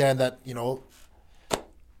 I understand that,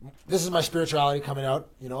 this is my spirituality coming out.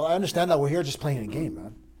 I understand that we're here just playing a game,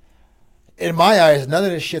 man. In my eyes, none of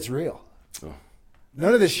this shit's real. Oh.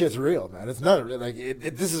 None of this shit's real, man. It's not like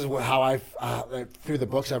this is how I've through the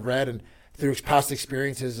books I've read and through past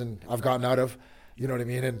experiences and I've gotten out of, you know what I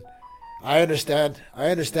mean? And I understand.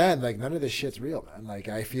 Like none of this shit's real, man. Like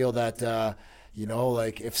I feel that,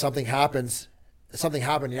 like if something happened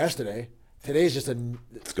yesterday. Today's just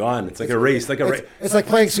it's gone. It's like a race. It's like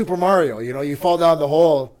playing Super Mario. You fall down the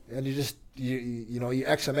hole and you just you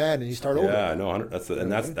X a man and you start over. Yeah, no,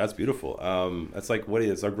 that's beautiful. That's like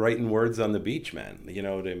it's like writing words on the beach, man. You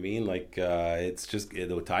know what I mean? Like it's just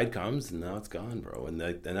the tide comes and now it's gone, bro. And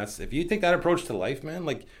that's if you take that approach to life, man.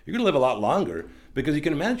 Like you're gonna live a lot longer because you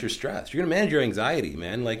can manage your stress. You're gonna manage your anxiety,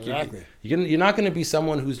 man. Like exactly. You're not gonna be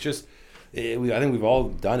someone who's just. I think we've all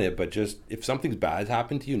done it, but just if something's bad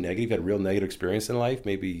happened to you, negative, you had a real negative experience in life,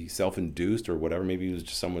 maybe self-induced or whatever, maybe it was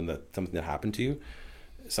just something that happened to you.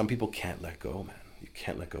 Some people can't let go, man. You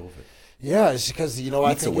can't let go of it. Yeah, it's because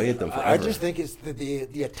I think away at them forever. I just think it's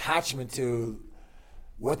the attachment to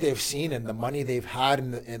what they've seen and the money they've had,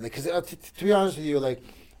 and because to be honest with you, like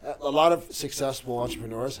a lot of successful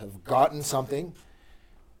entrepreneurs have gotten something,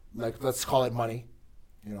 like let's call it money.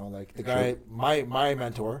 Like the guy, my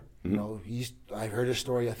mentor. Mm-hmm. I heard his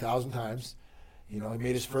story 1,000 times. He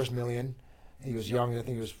made his first $1 million. He was young. I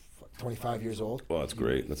think he was 25 years old. Well, that's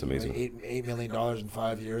great. That's amazing. $8 million in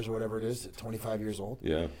 5 years or whatever it is, at 25 years old.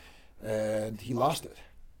 Yeah. And he lost it.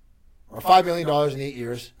 Or $5 million in 8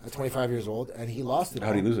 years at 25 years old, and he lost it.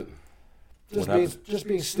 How did he lose it? Just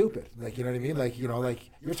being stupid. Like, you know what I mean? Like, like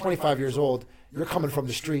you're 25 years old, you're coming from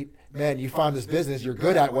the street, man, you found this business, you're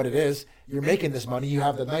good at what it is, you're making this money, you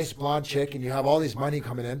have the nice blonde chick, and you have all this money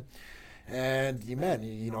coming in. And you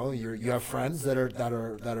have friends that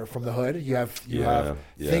are from the hood. You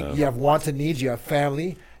have wants and needs. You have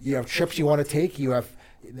family. You have trips you want to take. You have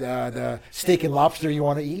the steak and lobster you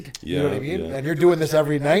want to eat. You know what I mean? Yeah. And you're doing this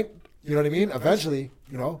every night. You know what I mean? Eventually,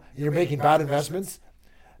 you're making bad investments.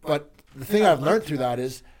 But the thing I've learned through that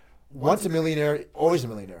is, once a millionaire, always a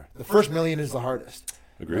millionaire. The first $1 million is the hardest.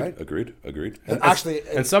 Agreed.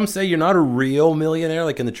 And some say you're not a real millionaire,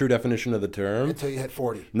 like in the true definition of the term, until you hit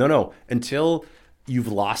 40. No, until you've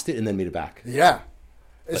lost it and then made it back. Yeah,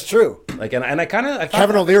 it's true. Like, and I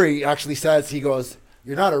Kevin O'Leary actually says, he goes,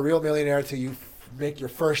 "You're not a real millionaire until you make your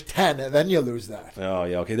first 10, and then you lose that." Oh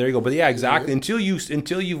yeah, okay, there you go. But yeah, exactly. Until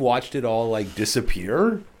you've watched it all like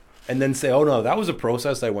disappear, and then say, "Oh no, that was a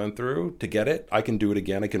process I went through to get it. I can do it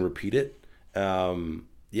again. I can repeat it."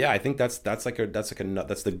 Yeah, I think that's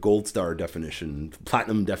the gold star definition,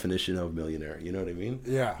 platinum definition of millionaire. You know what I mean?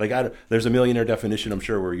 Yeah. Like there's a millionaire definition, I'm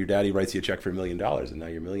sure, where your daddy writes you a check for $1 million and now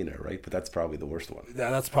you're a millionaire, right? But that's probably the worst one.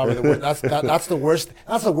 Yeah, that's probably the worst. That's the worst.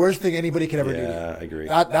 That's the worst thing anybody can ever do. Yeah, I agree.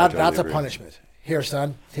 That's a punishment. Here,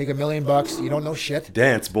 son, take $1 million. You don't know shit.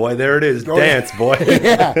 Dance, boy. There it is. Dance, boy.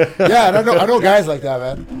 yeah. And I know guys like that,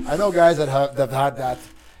 man. I know guys that have had that,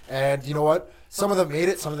 and you know what? Some of them made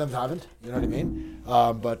it, some of them haven't. You know what I mean?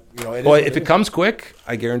 But if it comes quick,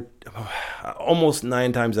 I guarantee almost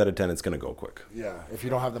 9 times out of 10 it's going to go quick. Yeah, if you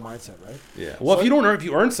don't have the mindset, right? Yeah. Well, if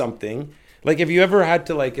you earn something, like if you ever had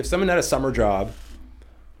to, like if someone had a summer job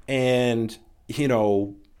and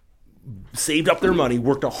saved up their money,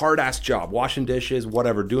 worked a hard ass job, washing dishes,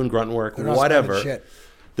 whatever, doing grunt work, whatever.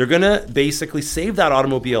 They're going to basically save that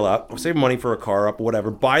automobile up, or save money for a car up, or whatever,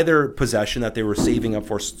 buy their possession that they were saving up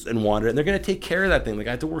for and wanted, and they're going to take care of that thing. Like,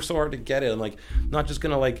 I had to work so hard to get it. I'm like, not just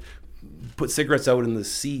going to like put cigarettes out in the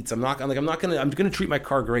seats. I'm going to treat my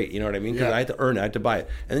car great. You know what I mean? Because I had to earn it. I had to buy it.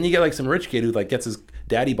 And then you get like some rich kid who like gets his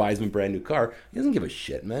daddy buys him a brand new car. He doesn't give a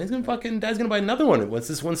shit, man. Dad's going to buy another one once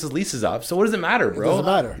his lease is up. So what does it matter, bro? It doesn't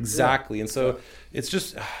matter. Exactly. Yeah. And so it's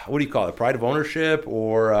just, what do you call it? Pride of ownership,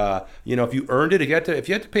 or if you earned it, if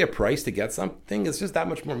you had to pay a price to get something, it's just that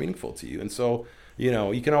much more meaningful to you. And so, you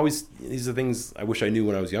know, you can always, these are things I wish I knew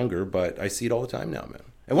when I was younger, but I see it all the time now, man.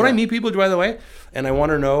 And when I meet people, by the way, and I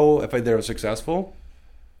want to know if they're successful,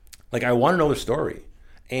 like I want to know their story.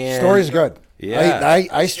 And story's good. Yeah.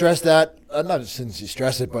 I stress that. Not since you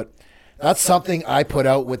stress it, but that's something I put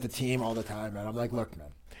out with the team all the time, man. I'm like, look,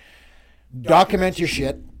 man, document your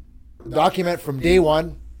shit. Document from day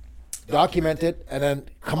one. Document it, and then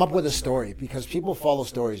come up with a story, because people follow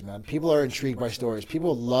stories, man. People are intrigued by stories.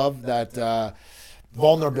 People love that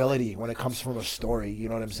vulnerability when it comes from a story. You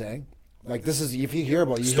know what I'm saying? Like, this is, if you hear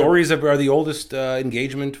about stories are the oldest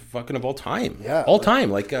engagement fucking of all time. Yeah, all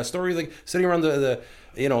time. Like stories like sitting around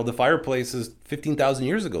the fireplaces 15,000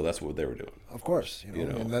 years ago. That's what they were doing. Of course, you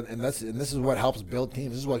know. And this is what helps build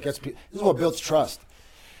teams. This is what builds trust.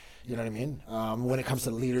 You know what I mean? When it comes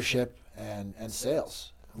to leadership and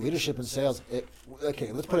sales. Leadership and sales.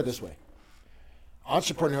 Okay, let's put it this way: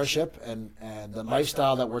 entrepreneurship and the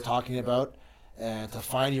lifestyle that we're talking about, and to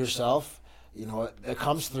find yourself, you know, it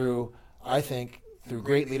comes through, I think, through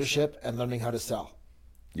great leadership and learning how to sell.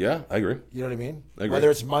 Yeah, I agree. You know what I mean? I agree. Whether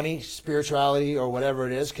it's money, spirituality, or whatever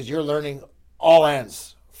it is, because you're learning all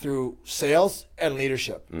ends through sales and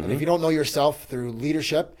leadership. Mm-hmm. And if you don't know yourself through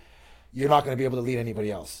leadership, you're not going to be able to lead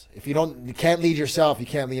anybody else. If you can't lead yourself, you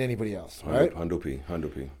can't lead anybody else, right?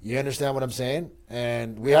 100p. You understand what I'm saying?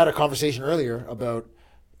 And we had a conversation earlier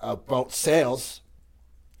about sales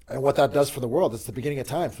and what that does for the world. It's the beginning of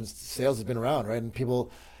time since sales has been around, right? And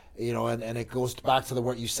people, you know, and it goes back to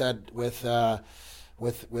what you said with the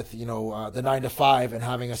 9 to 5 and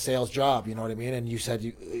having a sales job. You know what I mean? And you said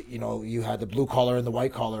you had the blue collar and the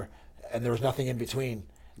white collar, and there was nothing in between.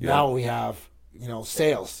 Yeah. Now we have, you know,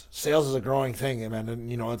 sales. Sales is a growing thing, man. And,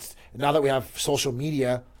 you know, it's now that we have social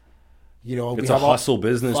media, you know, it's a hustle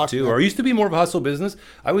business too. Or it used to be more of a hustle business.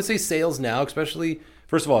 I would say sales now, especially,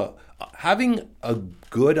 first of all, having a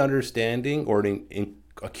good understanding or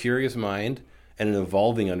a curious mind and an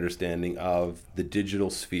evolving understanding of the digital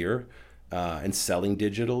sphere, and selling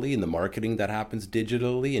digitally and the marketing that happens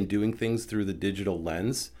digitally and doing things through the digital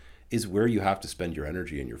lens is where you have to spend your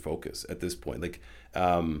energy and your focus at this point. Like,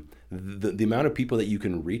 the amount of people that you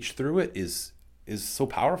can reach through it is so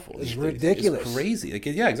powerful. It's ridiculous. It's crazy. Like,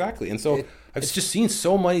 yeah, exactly. And so I've just seen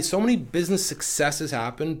so many business successes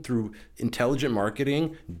happen through intelligent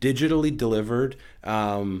marketing, digitally delivered,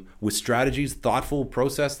 with strategies, thoughtful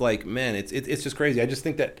process. Like, man, it's just crazy. I just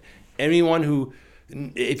think that anyone who,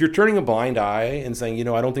 if you're turning a blind eye and saying, you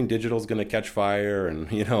know, I don't think digital is going to catch fire, and,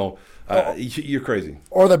 you know, you're crazy.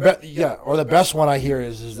 Or the best one I hear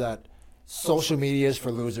is that social media is for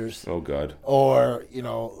losers. Oh God. Or, you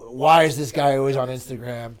know, why is this guy always on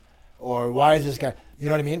Instagram? Or why is this guy? You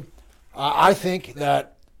know what I mean? I think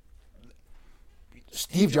that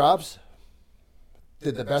Steve Jobs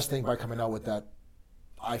did the best thing by coming out with that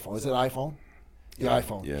iPhone. Is it iPhone? The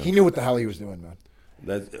iPhone. Yeah. He knew what the hell he was doing, man.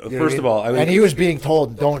 First of all, and he was being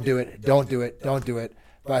told, don't do it.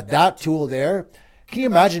 But that tool there, can you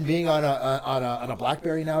imagine being on a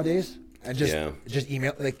BlackBerry nowadays and just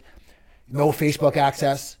email, like, no Facebook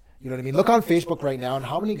access? You know what I mean? Look on Facebook right now, and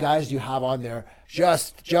how many guys do you have on there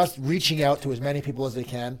just reaching out to as many people as they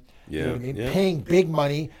can? Yeah. You know what I mean? Yeah. Paying big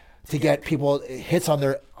money to get people hits on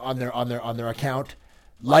their account,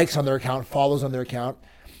 likes on their account, follows on their account.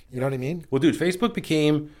 You know what I mean? Well, dude, Facebook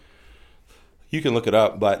became, you can look it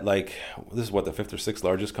up, but like, this is what, the 5th or 6th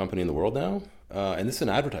largest company in the world now, and this is an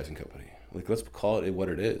advertising company. Like, let's call it what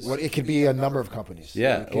it is. Well, it could be a number of companies.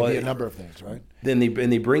 Yeah, it could be a number of things, right? Then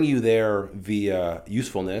they bring you there via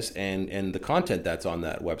usefulness and the content that's on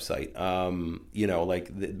that website. You know,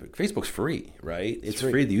 like Facebook's free, right? It's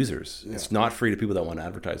free to the users. Yeah. It's not free to people that want to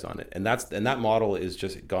advertise on it, and that model is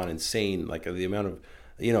just gone insane. Like, the amount of,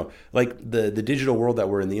 you know, like the digital world that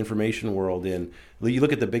we're in, the information world in. You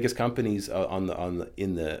look at the biggest companies on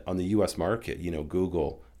the U.S. market. You know,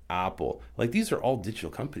 Google, Apple, like, these are all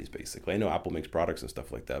digital companies basically. I know Apple makes products and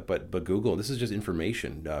stuff like that, but Google, this is just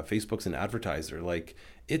information. Facebook's an advertiser. Like,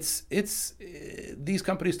 it's these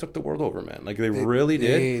companies took the world over, man. Like, they really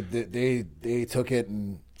did. They took it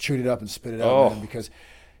and chewed it up and spit it out, man, because,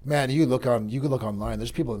 man, you can look online.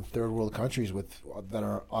 There's people in third world countries that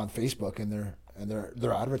are on Facebook and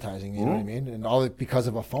they're advertising. You know what I mean? And all because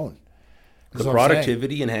of a phone. The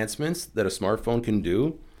productivity enhancements that a smartphone can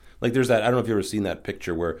do. Like, there's that, I don't know if you've ever seen that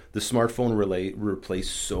picture where the smartphone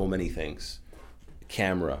replaced so many things.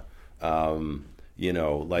 Camera, you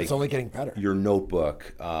know, like, it's only getting better. Your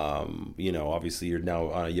notebook, you know, obviously you're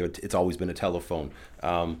now, it's always been a telephone.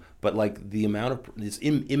 But like, the amount of, it's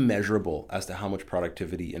immeasurable as to how much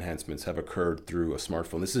productivity enhancements have occurred through a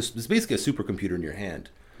smartphone. This is basically a supercomputer in your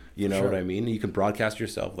hand. You know Sure. what I mean? You can broadcast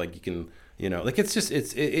yourself, like you can, you know, like it's just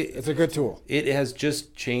It's a good tool. it has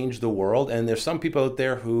just changed the world. And there's some people out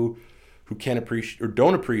there who can't appreciate or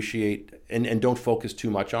don't appreciate and don't focus too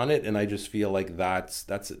much on it. And I just feel like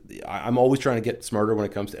I'm always trying to get smarter when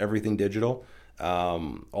it comes to everything digital.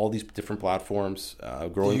 All these different platforms, Do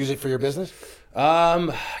growing. you use it for your business?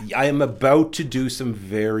 I am about to do some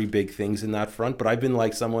very big things in that front, but I've been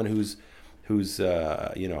like someone who's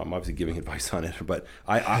you know, I'm obviously giving advice on it, but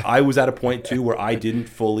I was at a point too where I didn't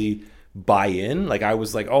fully buy in. Like I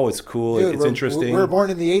was like, oh, it's cool, Dude, it's interesting. We were born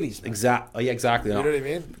in the 80s. Exactly. Yeah, exactly. You know what I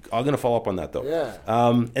mean? I'm gonna follow up on that though. Yeah.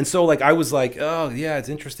 And so like I was like, oh yeah, it's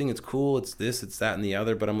interesting, it's cool, it's this, it's that, and the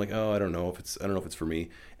other. But I'm like, oh, I don't know if it's for me.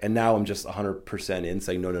 And now I'm just 100% in,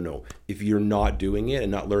 saying no. If you're not doing it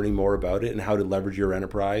and not learning more about it and how to leverage your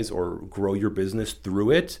enterprise or grow your business through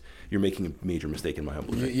it, you're making a major mistake in my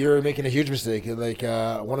humble opinion. You're making a huge mistake. Like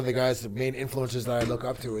one of the guys, the main influencers that I look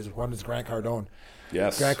up to is Grant Cardone.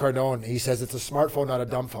 Yes. Grant Cardone, he says it's a smartphone, not a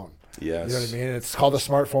dumb phone. Yes. You know what I mean? It's called a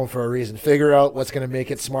smartphone for a reason. Figure out what's going to make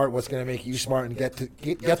it smart, what's going to make you smart, and get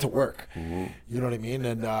to work. Mm-hmm. You know what I mean?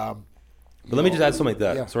 And But let me just add something like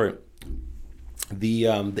that. Yeah. Sorry. The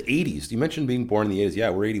 80s. You mentioned being born in the 80s. Yeah,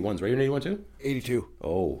 we're 81s, right? You're an 81 too? 82.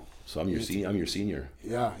 Oh, so I'm your senior.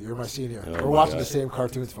 Yeah, you're my senior. Oh We're my watching God. the same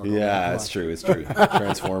cartoons. Fucker. Yeah, Come it's on. true. It's true.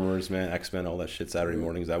 Transformers, man, X-Men, all that shit. Saturday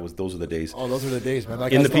mornings. Those are the days. Oh, those are the days, man.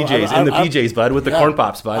 Like In the PJs, bud, with the corn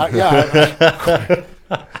pops, bud.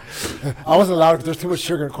 I wasn't allowed because there's too much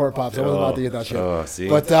sugar in corn pops. I wasn't allowed to eat that shit. Oh, see?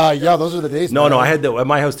 But yeah, those are the days. No, man. I had at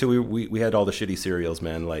my house too. We had all the shitty cereals,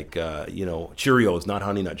 man. Like you know, Cheerios, not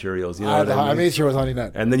Honey Nut Cheerios. You know what I I mean? made sure it was Honey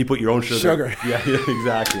Nut. And then you put your own sugar. Sugar. Yeah,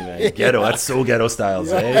 exactly, man. Ghetto. That's so ghetto styles,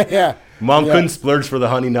 Yeah, eh? yeah. Mom Yeah. couldn't splurge for the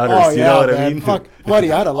Honey Nutters. Oh you yeah, know what man. I mean? Fuck,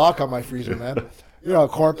 buddy, I had a lock on my freezer, man. You know,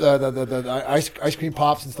 the ice cream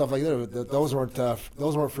pops and stuff like that. Those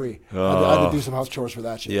weren't free. I had to do some house chores for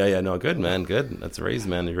that shit. Yeah. No, good, man. Good. That's raised,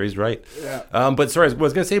 man. You're raised right. Yeah. But sorry, what I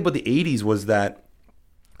was going to say about the 80s was that,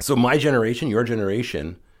 so my generation, your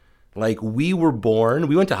generation, like we were born,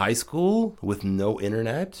 we went to high school with no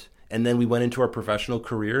internet, and then we went into our professional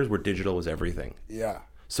careers where digital was everything. Yeah.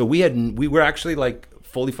 So we were actually like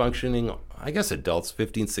fully functioning, I guess adults,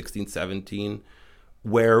 15, 16, 17,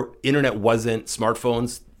 where internet wasn't,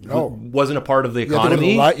 smartphones wasn't a part of the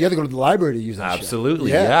economy. You had to go to the library to use that shit.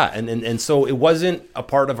 Absolutely, yeah. And so it wasn't a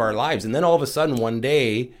part of our lives. And then all of a sudden one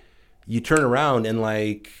day you turn around and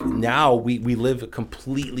like now we live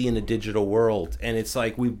completely in a digital world. And it's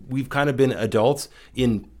like we've kind of been adults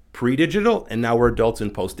in pre-digital and now we're adults in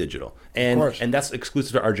post-digital. And that's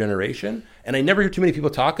exclusive to our generation. And I never hear too many people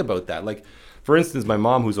talk about that. Like, for instance, my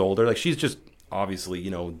mom who's older, like she's just obviously, you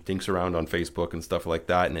know, dinks around on Facebook and stuff like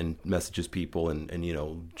that and then messages people and you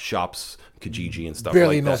know, shops Kijiji and stuff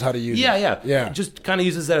Barely like that. knows how to use it. Yeah. Just kind of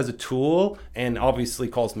uses that as a tool and obviously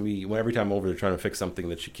calls me every time I'm over there trying to fix something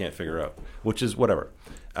that she can't figure out, which is whatever.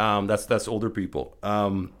 That's older people.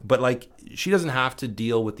 But like she doesn't have to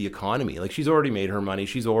deal with the economy. Like she's already made her money.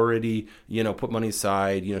 She's already, you know, put money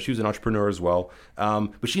aside. You know, she was an entrepreneur as well.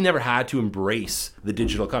 But she never had to embrace the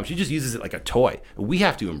digital economy. She just uses it like a toy. We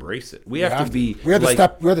have to embrace it. We have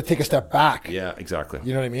to take a step back. Yeah, exactly.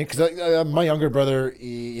 You know what I mean? Because my younger brother,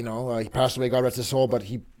 he passed away, God rest his soul. But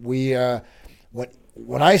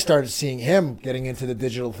when I started seeing him getting into the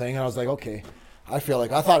digital thing, I was like, okay, I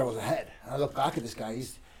thought it was ahead. I look back at this guy.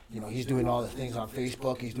 He's doing all the things on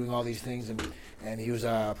Facebook. He's doing all these things, and he was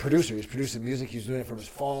a producer. He was producing music. He was doing it from his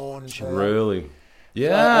phone and shit. Really?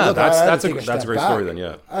 Yeah, that's a great story then.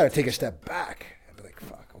 Yeah, I had to take a step back and be like,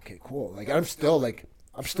 "Fuck, okay, cool." Like I'm still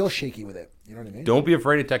shaky with it. You know what I mean? Don't be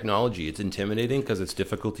afraid of technology. It's intimidating because it's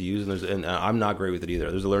difficult to use, and I'm not great with it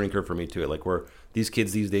either. There's a learning curve for me too. Like these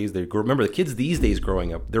kids these days, remember the kids these days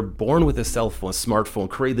growing up, they're born with a cell phone, a smartphone,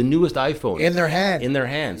 create the newest iPhone in their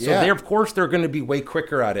hand. So of course they're going to be way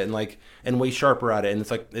quicker at it and way sharper at it. And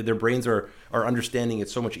it's like their brains are understanding it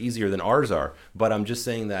so much easier than ours are. But I'm just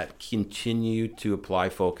saying that continue to apply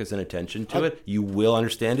focus and attention to it. You will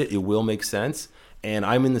understand it. It will make sense. And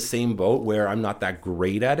I'm in the same boat where I'm not that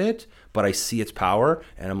great at it, but I see its power.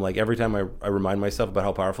 And I'm like, every time I remind myself about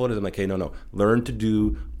how powerful it is, I'm like, hey, no. Learn to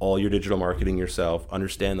do all your digital marketing yourself.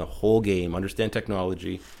 Understand the whole game. Understand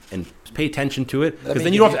technology. And pay attention to it. Because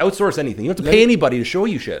then you don't have to outsource anything. You don't have to pay anybody to show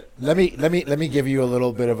you shit. Let me give you a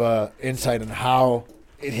little bit of a insight on how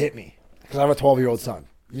it hit me. Because I have a 12-year-old son.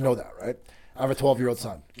 You know that, right? I have a 12-year-old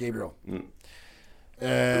son, Gabriel.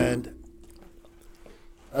 And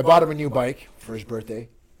I bought him a new bike for his birthday,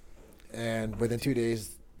 and within 2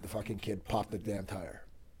 days, the fucking kid popped the damn tire.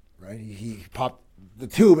 Right? He popped the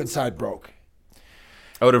tube inside broke,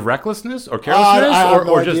 Out of recklessness or carelessness, I have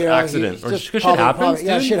no or just idea. accident, He's or just just because shit probably- happens.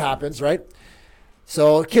 Yeah, dude? shit happens, right?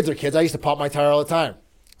 So kids are kids. I used to pop my tire all the time.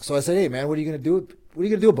 So I said, "Hey, man, what are you gonna do? What are you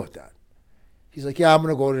gonna do about that?" He's like, "Yeah, I'm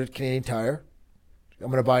gonna go to Canadian Tire. I'm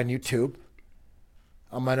gonna buy a new tube.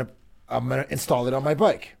 I'm gonna install it on my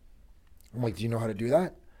bike." I'm like, "Do you know how to do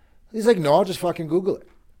that?" He's like, "No, I'll just fucking Google it."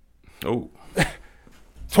 Oh,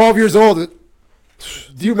 12 years old.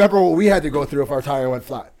 Do you remember what we had to go through if our tire went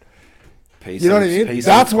flat? You know what I mean?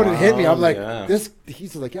 That's when it hit me. I'm like,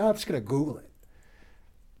 He's like, "Yeah, I'm just gonna Google it."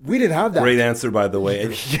 We didn't have that. Great answer, by the way.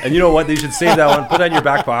 And you know what? You should save that one. Put that in your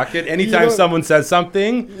back pocket. Anytime someone says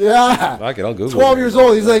something, Yeah. fuck it, I'll Google 12 it. years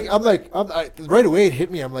old. He's like, right away it hit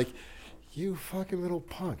me. I'm like, "You fucking little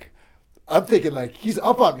punk." I'm thinking like, he's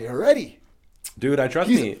up on me already. Dude, trust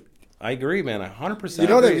me. I agree, man. I 100%. You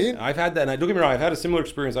know what I agree. mean? I've had that, and don't get me wrong. I've had a similar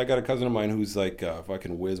experience. I got a cousin of mine who's like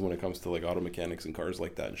fucking whiz when it comes to like auto mechanics and cars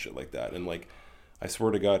like that and shit like that. And like, I swear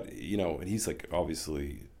to God, and he's like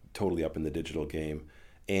obviously totally up in the digital game.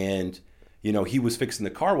 And he was fixing the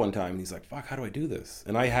car one time, and he's like, "Fuck, how do I do this?"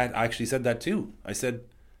 And I actually said that too. I said,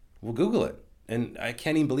 "Well, Google it." And I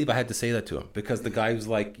can't even believe I had to say that to him because the guy was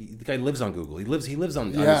like, the guy lives on Google. He lives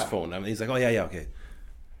on his phone. I mean, he's like, "Oh yeah, okay."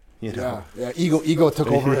 Yeah. Ego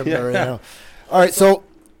took over him there right now. All right, so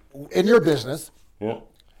in your business,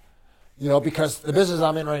 because the business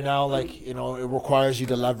I'm in right now, like, it requires you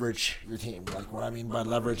to leverage your team. Like, what I mean by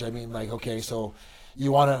leverage, I mean like, okay, so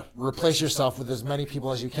you want to replace yourself with as many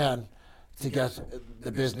people as you can to get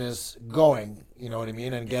the business going, you know what I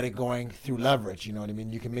mean, and get it going through leverage, you know what I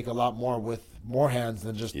mean. You can make a lot more with more hands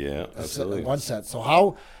than just one set. So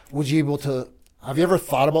how would you be able to? Have you ever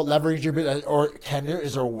thought about leveraging your business, or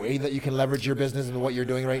is there a way that you can leverage your business and what you're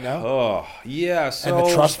doing right now? Oh yeah, so and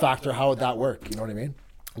the trust factor, how would that work? You know what I mean?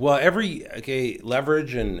 Well,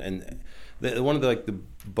 leverage and one of the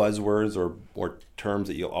buzzwords or terms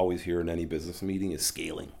that you'll always hear in any business meeting is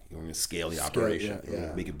scaling. You're going to scale the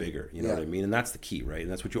operation, make it bigger. You know what I mean? And that's the key, right?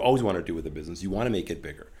 And that's what you always want to do with a business. You want to make it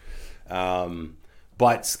bigger.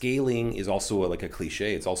 But scaling is also like a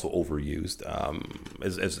cliche. It's also overused.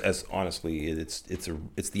 As honestly,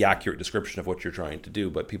 it's the accurate description of what you're trying to do.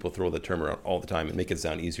 But people throw the term around all the time and make it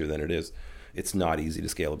sound easier than it is. It's not easy to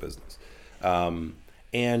scale a business. So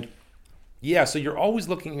you're always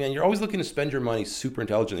looking, man. You're always looking to spend your money super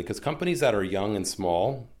intelligently because companies that are young and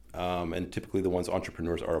small, and typically the ones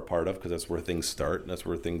entrepreneurs are a part of, because that's where things start and that's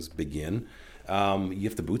where things begin. You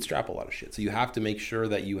have to bootstrap a lot of shit. So you have to make sure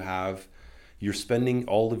that you're spending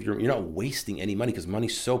you're not wasting any money because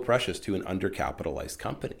money's so precious to an undercapitalized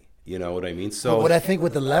company. You know what I mean? So what I think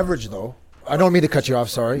with the leverage, though, I don't mean to cut you off.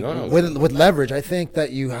 Sorry. No. With leverage, I think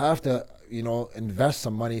that you have to, invest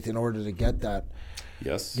some money in order to get that.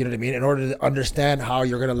 Yes. You know what I mean? In order to understand how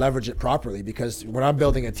you're going to leverage it properly, because when I'm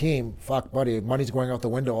building a team, fuck, buddy, money's going out the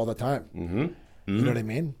window all the time. Mm-hmm. You know what I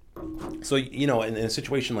mean? So, in a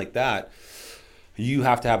situation like that, you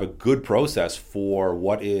have to have a good process for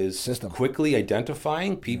what is quickly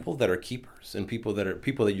identifying people that are keepers and people that you're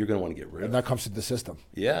going to want to get rid of. And that comes to the system.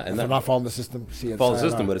 Yeah, and if they're not following the system, follow the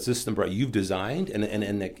system, but it's a system you've designed, and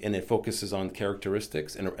it focuses on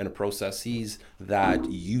characteristics and processes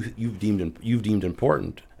that you've deemed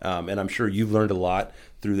important. And I'm sure you've learned a lot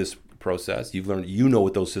through this process. You've learned,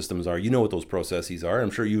 what those systems are. You know what those processes are.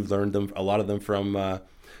 I'm sure you've learned a lot of them from your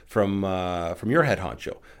head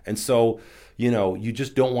honcho, and so. You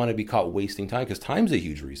just don't want to be caught wasting time because time's a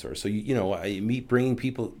huge resource. So, bringing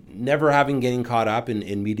people, getting caught up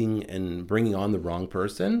in meeting and bringing on the wrong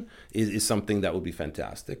person is something that would be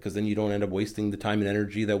fantastic because then you don't end up wasting the time and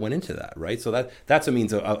energy that went into that, right? So that's a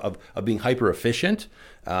means of being hyper efficient.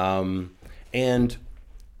 And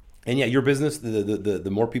yeah, your business,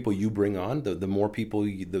 the more people you bring on, the more people,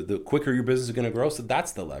 the quicker your business is going to grow. So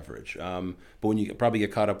that's the leverage. But when you probably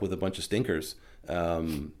get caught up with a bunch of stinkers,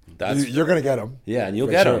 you're going to get them. Yeah, and you'll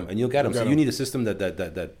get them. So you need a system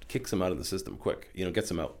that kicks them out of the system quick. Gets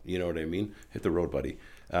them out. You know what I mean? Hit the road, buddy.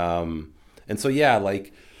 And so yeah,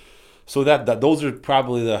 so that those are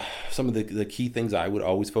probably some of the key things I would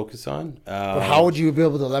always focus on. But how would you be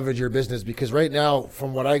able to leverage your business? Because right now,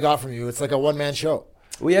 from what I got from you, it's like a one-man show.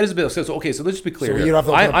 Well, yeah, it is a bit. So let's just be clear.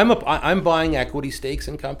 So I'm buying equity stakes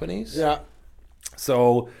in companies. Yeah.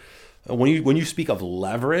 So when you speak of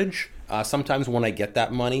leverage, sometimes when I get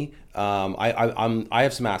that money, I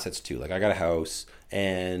have some assets too. Like I got a house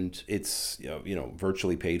and it's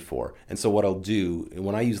virtually paid for. And so what I'll do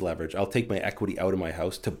when I use leverage, I'll take my equity out of my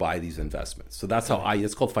house to buy these investments. So that's how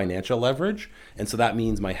it's called financial leverage. And so that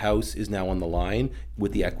means my house is now on the line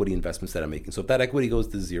with the equity investments that I'm making. So if that equity goes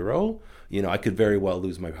to zero, I could very well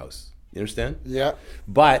lose my house. You understand? Yeah.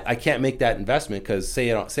 But I can't make that investment because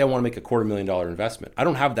say I want to make a $250,000 investment. I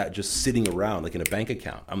don't have that just sitting around like in a bank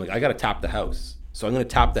account. I'm like, I got to tap the house. So I'm going to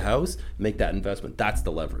tap the house, make that investment. That's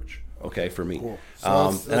the leverage. Okay, for me. Cool.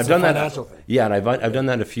 So that's and I've done that. Thing. Yeah, and I've done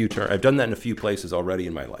that I've done that in a few places already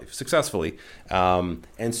in my life successfully.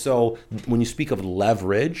 And so when you speak of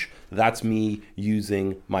leverage, that's me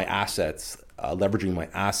using my assets, leveraging my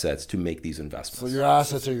assets to make these investments. So your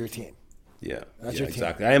assets are your team. Yeah, that's your team.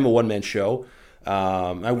 Exactly. I am a one-man show.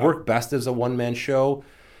 I work best as a one-man show.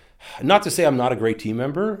 Not to say I'm not a great team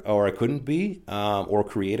member, or I couldn't be, or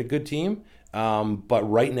create a good team. But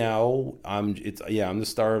right now, I'm the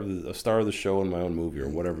star of the show in my own movie or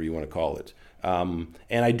whatever you want to call it. And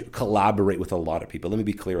I collaborate with a lot of people. Let me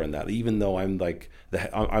be clear on that. Even though I'm like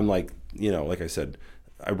like I said,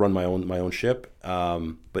 I run my own ship,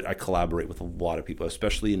 but I collaborate with a lot of people,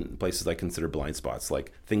 especially in places I consider blind spots,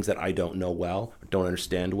 like things that I don't know well, don't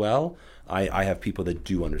understand well. I have people that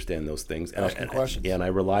do understand those things, and I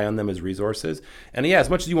rely on them as resources. And yeah, as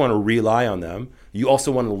much as you want to rely on them, you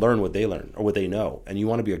also want to learn what they learn or what they know, and you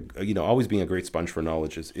want to be always being a great sponge for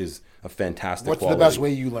knowledge is a fantastic. What's quality. the best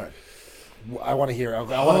way you learn? I want to hear. I'm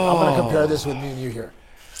going to compare this with me and you here.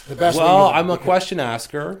 The best way I'm a question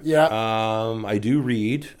asker. Yeah. I do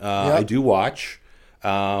read. I do watch.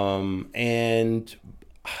 And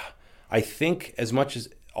I think as much as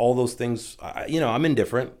all those things, I'm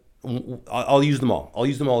indifferent. I'll use them all. I'll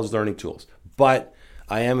use them all as learning tools. But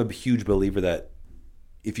I am a huge believer that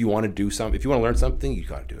if you want to do something, if you want to learn something, you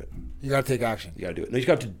got to do it. You got to take action. You got to do it. No, you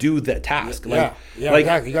got to do that task. Exactly.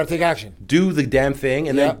 You got to take action. Do the damn thing,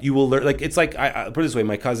 and then you will learn. Like it's like I put it this way: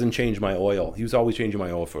 my cousin changed my oil. He was always changing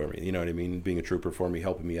my oil for me. You know what I mean? Being a trooper for me,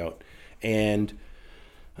 helping me out, and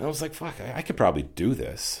I was like, "Fuck, I could probably do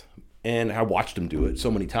this." And I watched him do it so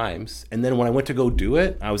many times. And then when I went to go do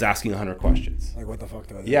it, I was asking 100 questions. Like, what the fuck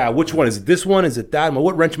do I do? Yeah, which one? Is it this one? Is it that?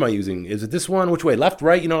 What wrench am I using? Is it this one? Which way? Left,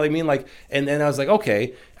 right? You know what I mean? Like, and then I was like,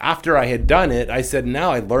 okay. After I had done it, I said, now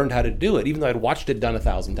I learned how to do it, even though I'd watched it done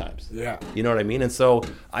 1,000 times. Yeah. You know what I mean? And so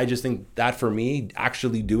I just think that for me,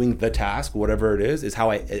 actually doing the task, whatever it is how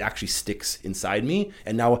it actually sticks inside me.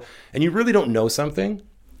 And you really don't know something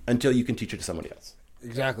until you can teach it to somebody else.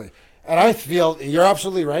 Exactly. And I feel you're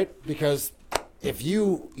absolutely right, because if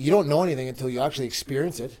you don't know anything until you actually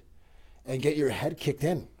experience it and get your head kicked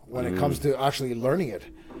in when it comes to actually learning it.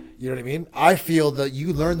 You know what I mean? I feel that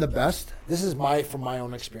you learn the best. This is from my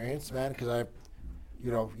own experience, man, because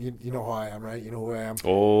you know who I am, right? You know who I am.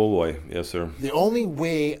 Oh boy, yes sir. The only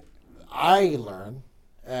way I learn,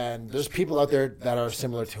 and there's people out there that are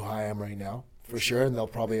similar to how I am right now, for sure, and they'll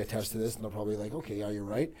probably attest to this, and they'll probably like, okay, yeah, you're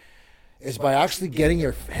right, is by actually getting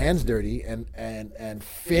your hands dirty and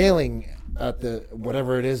failing at the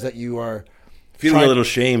whatever it is that you are feeling a little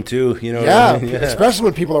shame too, you know. Yeah, what I mean? especially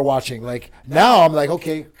when people are watching. Like now, I'm like,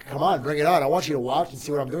 okay, come on, bring it on. I want you to watch and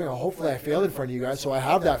see what I'm doing. Hopefully, I fail in front of you guys, so I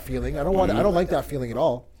have that feeling. I don't like that feeling at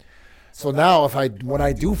all. So now, when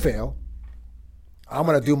I do fail, I'm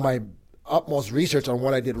gonna do my utmost research on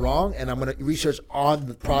what I did wrong, and I'm gonna research on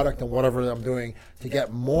the product and whatever I'm doing to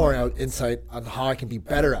get more insight on how I can be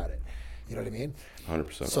better at it. You know what I mean?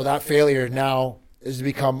 100%. So that failure now has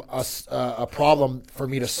become a problem for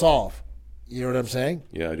me to solve. You know what I'm saying?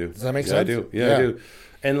 Yeah, I do. Does that make sense? sense? I do. Yeah, I do.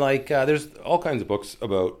 And like, there's all kinds of books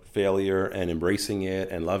about failure and embracing it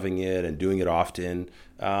and loving it and doing it often.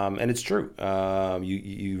 And it's true.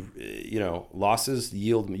 You know, losses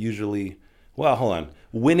yield usually. Well, hold on.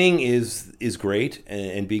 Winning is great,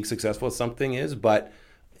 and being successful at something is, but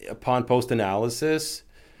upon post-analysis,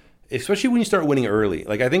 especially when you start winning early,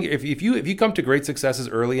 like I think if you come to great successes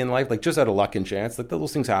early in life, like just out of luck and chance, like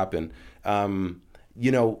those things happen.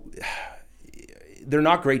 You know, they're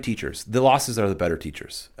not great teachers. The losses are the better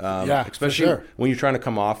teachers. Especially for sure. When you're trying to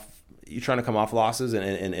come off losses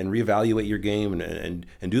and reevaluate your game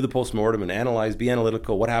and do the postmortem and analyze, be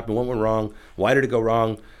analytical. What happened? What went wrong? Why did it go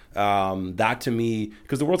wrong? That to me,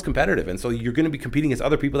 because the world's competitive, and so you're going to be competing against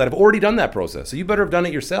other people that have already done that process. So you better have done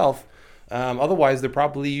it yourself. Otherwise,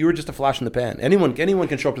 you were just a flash in the pan. Anyone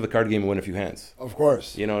can show up to the card game and win a few hands. Of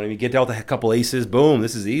course. You know what I mean? Get dealt a couple aces, boom,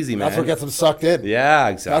 this is easy, man. That's what gets them sucked in. Yeah,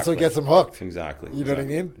 exactly. That's what gets them hooked. Exactly. You know what I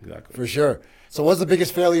mean? Exactly. For sure. So what's the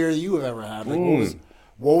biggest failure you have ever had? Like,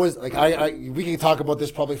 what was like? We can talk about this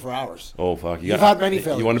probably for hours. Oh fuck! You've had many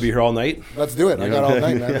failures. You want to be here all night? Let's do it. I got all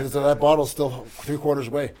night, man. So that bottle's still 3/4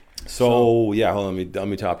 away. So yeah, hold on. Let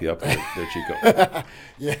me top you up there, Chico.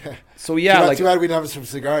 Yeah. So yeah, too bad we don't have some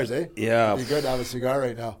cigars, eh? Yeah. It'd be good to have a cigar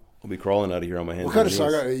right now. I'll be crawling out of here on my hands. What kind of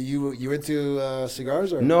cigar? Are you into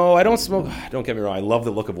cigars or? No, I don't smoke. Don't get me wrong. I love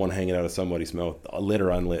the look of one hanging out of somebody's mouth, lit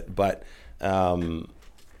or unlit. But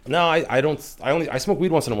No, I don't. I smoke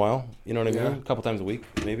weed once in a while. You know what I mean? Yeah. A couple times a week,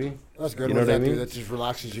 maybe. That's good. You know What what I does that do? mean? That just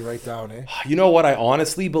relaxes you right down, eh? You know what? I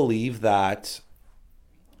honestly believe that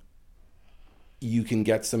you can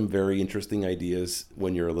get some very interesting ideas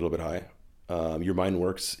when you're a little bit high. Your mind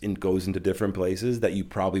works and goes into different places that you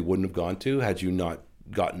probably wouldn't have gone to had you not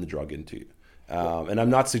gotten the drug into you. And I'm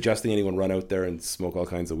not suggesting anyone run out there and smoke all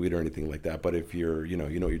kinds of weed or anything like that. But if you're, you know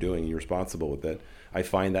what you're doing, you're responsible with it. I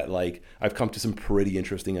find that like I've come to some pretty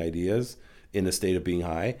interesting ideas in the state of being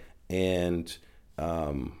high. And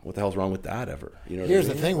what the hell's wrong with that ever? You know. Here's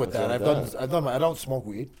what I the mean? thing with What's that. wrong with I don't smoke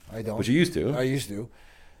weed. I don't. But you used to. I used to.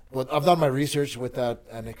 But I've done my research with that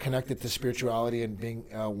and it connected to spirituality and being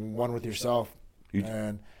one with yourself.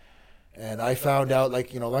 And I found out,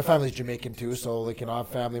 like, you know, my family's Jamaican too, so like, you know, I have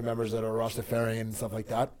family members that are Rastafarian and stuff like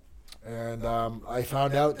that. And I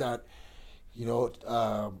found out that, you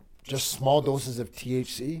know, just small doses of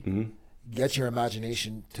THC get your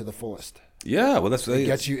imagination to the fullest. Yeah, well, that's It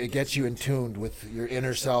gets you in tune with your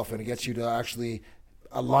inner self, and it gets you to actually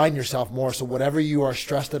align yourself more. So whatever you are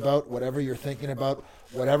stressed about, whatever you're thinking about,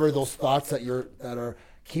 whatever those thoughts that are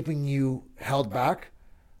keeping you held back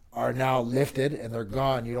are now lifted and they're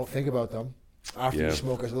gone. You don't think about them after you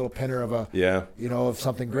smoke a little pinner of of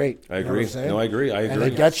something great. I You know what agree. I'm saying? No, I agree. I And agree.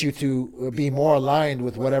 it gets you to be more aligned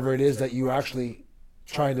with whatever it is that you actually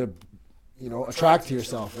trying to, you know, attract to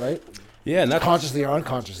yourself, right? Yeah, and that's Consciously or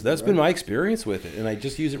unconsciously. That's right? been my experience with it, and I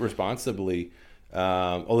just use it responsibly.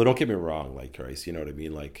 Although, don't get me wrong, like Christ, you know what I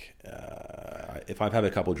mean? Like, if I've had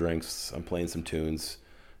a couple drinks, I'm playing some tunes,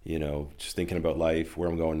 you know, just thinking about life, where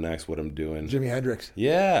I'm going next, what I'm doing. Jimi Hendrix.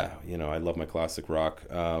 Yeah, you know, I love my classic rock.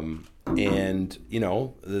 And, you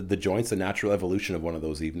know, the joint's a natural evolution of one of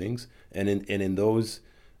those evenings. And in those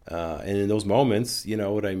moments, you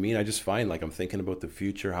know what I mean? I just find like I'm thinking about the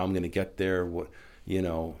future, how I'm going to get there, what, you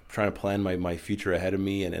know, trying to plan my future ahead of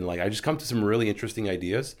me. And like, I just come to some really interesting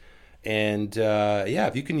ideas. And,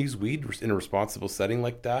 if you can use weed in a responsible setting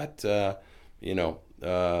like that, you know,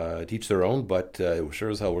 teach their own, but it sure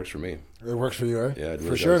as hell works for me. It works for you, right? Yeah, it really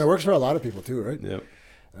for sure. does. And it works for a lot of people too, right? Yeah.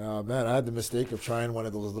 Man, I had the mistake of trying one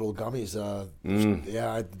of those little gummies.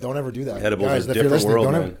 Don't ever do that. Edibles Guys, is a if you're different listening,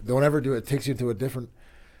 world, don't man. don't ever do it. It takes you to a different.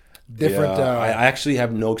 Yeah, I actually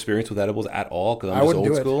have no experience with edibles at all because I'm I just wouldn't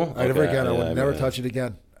old do school. it. I never again. I would never man. touch it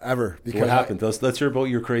again, ever. So Because what happened? Let's hear about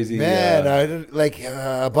your crazy. Man, I didn't, like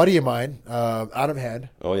a buddy of mine, Adam Head.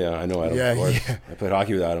 Oh yeah, I know Adam. Yeah, of course. yeah. I played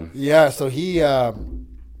hockey with Adam. Yeah, so he had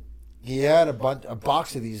a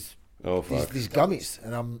box of these Oh fuck. these gummies,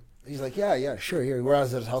 and he's like, yeah, sure. Here, we're at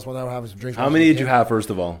his house one night, we're having some drinks. How many did you have first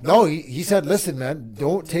of all? No, he said, listen, man,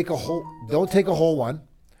 don't take a whole one.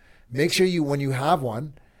 Make sure when you have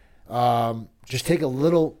one, just take a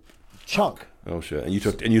little chunk. Oh shit! And you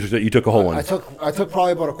took a whole one. I took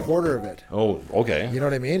probably about a quarter of it. Oh okay. You know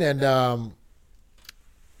what I mean? And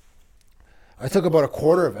I took about a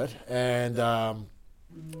quarter of it, and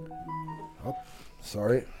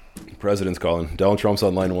sorry. President's calling. Donald Trump's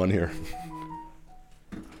on line 1 here.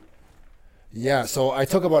 Yeah, so I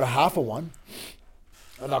took about a half of one,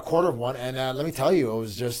 and a quarter of one, and let me tell you, it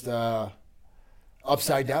was just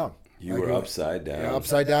upside down. You Like, were upside down. Yeah,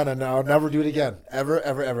 upside down, and I'll never do it again,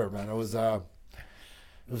 ever, man. It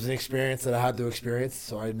was an experience that I had to experience.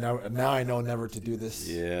 So I know never to do this.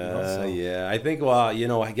 Yeah, you know, so. yeah. I think,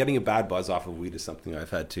 getting a bad buzz off of weed is something I've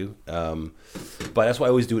had too. But that's why I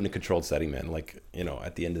always do it in a controlled setting, man. Like, you know,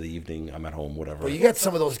 at the end of the evening, I'm at home, whatever. But you get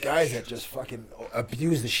some of those guys that just fucking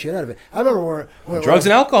abuse the shit out of it. I remember when Drugs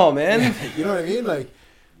and alcohol, man. you know what I mean? Like,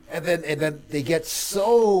 and then they get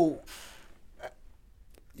so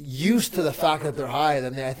used to the fact that they're high,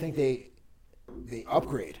 then I think they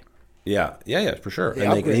upgrade. Yeah, for sure. They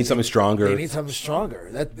And they upgrade. need something stronger. They need something stronger.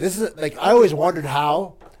 This is like, I always wondered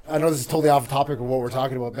how. I know this is totally off topic of what we're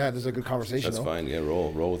talking about. Man, this is a good conversation. That's though. fine. Yeah,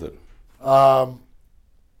 roll with it. I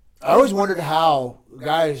always wondered how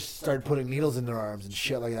guys started putting needles in their arms and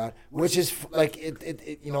shit like that, which is like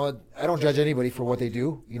it. You know, I don't judge anybody for what they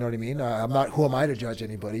do. You know what I mean? I'm not. Who am I to judge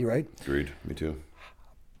anybody, right? Agreed. Me too.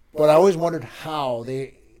 But I always wondered how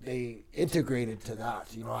they integrated to that.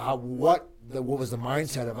 You know, what was the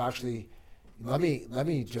mindset of actually let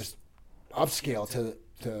me just upscale to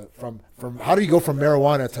from how do you go from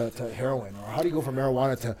marijuana to heroin, or how do you go from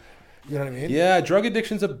marijuana to, you know what I mean? Yeah, drug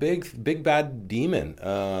addiction's a big bad demon.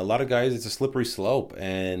 A lot of guys, it's a slippery slope,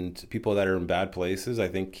 and people that are in bad places, I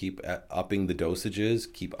think, keep upping the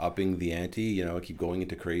dosages, keep upping the ante. You know, keep going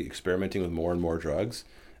into experimenting with more and more drugs.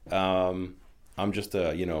 I'm just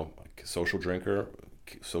a social drinker,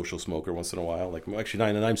 social smoker once in a while. Like, actually,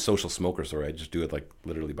 I'm social smoker, so I just do it like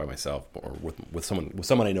literally by myself or with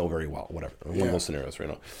someone I know very well, whatever. One of those scenarios right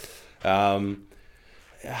now.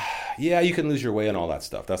 Yeah, you can lose your way and all that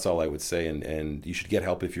stuff. That's all I would say. And you should get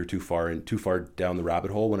help if you're too far down the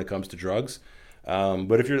rabbit hole when it comes to drugs.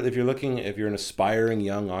 But if you're an aspiring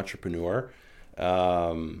young entrepreneur,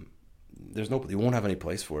 you won't have any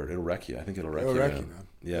place for it. It'll wreck you. I think it'll wreck you, man.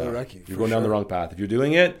 Yeah, It'll wreck you. You're going down the wrong path. If you're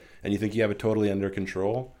doing it and you think you have it totally under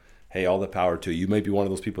control, hey, all the power to you. You might be one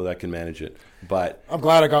of those people that can manage it. But I'm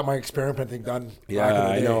glad I got my experimenting done. Yeah, back in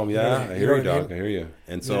the I day. know. Yeah, I hear you, what I dog. mean? I hear you.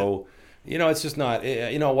 And so, it's just not.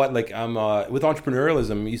 You know what? Like I'm with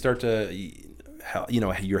entrepreneurialism, you start to,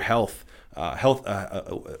 your health,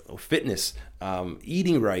 fitness,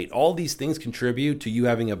 eating right. All these things contribute to you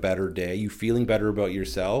having a better day, you feeling better about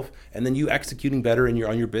yourself, and then you executing better on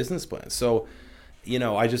your business plan. So,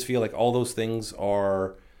 I just feel like all those things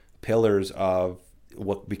are pillars of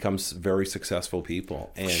what becomes very successful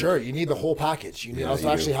people. And Sure, you need the whole package. I was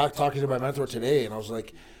actually do. talking to my mentor today, and I was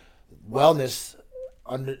like, wellness.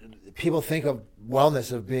 People think of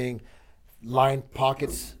wellness of being lined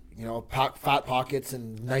pockets, fat pockets,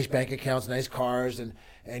 and nice bank accounts, nice cars,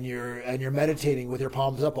 and you're meditating with your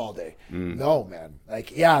palms up all day. No, man.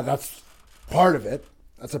 That's part of it.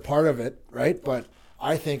 That's a part of it, right? But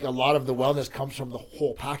I think a lot of the wellness comes from the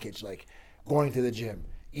whole package, like going to the gym,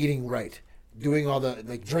 eating right, doing all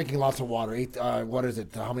the drinking lots of water,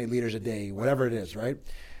 how many liters a day, whatever it is, right?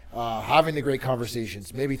 Having the great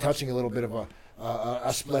conversations, maybe touching a little bit of a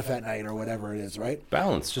spliff at night or whatever it is, right?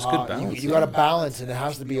 Balance, just good balance. You got to balance, and it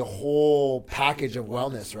has to be a whole package of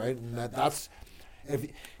wellness, right? And that's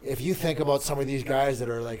if you think about some of these guys that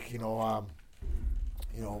are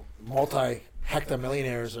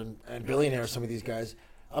multi-hectamillionaires and billionaires, some of these guys,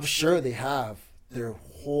 I'm sure they have their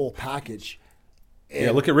whole package.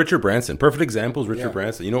 Yeah, look at Richard Branson. Perfect example is Richard Yeah.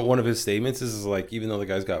 Branson. You know what one of his statements is like, even though the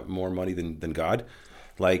guy's got more money than God,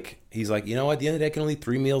 he's like, at the end of the day, I can only eat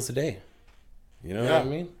 3 meals a day. You know what I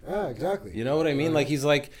mean? Yeah, exactly. You know what I mean? He's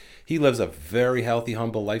like, he lives a very healthy,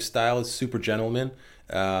 humble lifestyle. He's a super gentleman.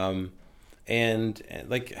 Listen,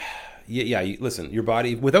 your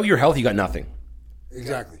body, without your health, you got nothing.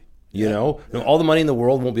 Exactly. No, all the money in the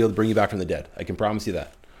world won't be able to bring you back from the dead. I can promise you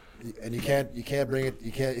that. And you can't bring it.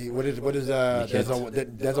 You can't. What is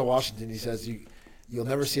Denzel Washington? He says you'll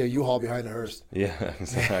never see a U-Haul behind a hearse. Yeah,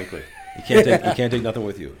 exactly. You can't take nothing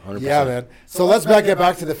with you. 100%. Yeah, man. So let's get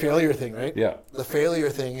back to the failure thing, right? Yeah. The failure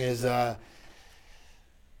thing is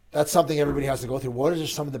that's something everybody has to go through. What are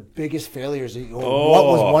some of the biggest failures? What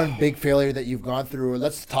was one big failure that you've gone through?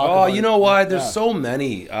 Let's talk about it. You know what? There's so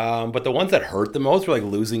many. But the ones that hurt the most were like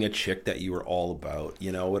losing a chick that you were all about.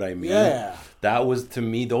 You know what I mean? Yeah. That was, to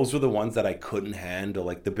me, those were the ones that I couldn't handle.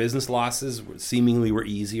 Like the business losses seemingly were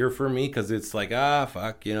easier for me because it's like,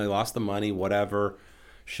 fuck, you lost the money, whatever.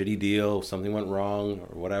 Shitty deal, something went wrong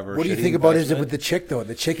or whatever. What do you think about it with the chick, though?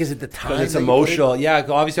 The chick, is it the time? Because it's emotional. Yeah,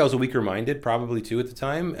 obviously I was a weaker minded probably too at the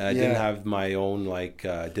time. I didn't have my own my own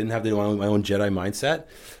Jedi mindset.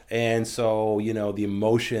 And so, the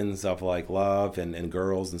emotions of love and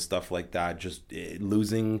girls and stuff like that, just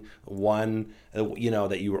losing one,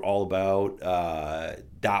 that you were all about,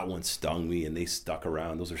 that one stung me and they stuck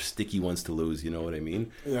around. Those are sticky ones to lose, you know what I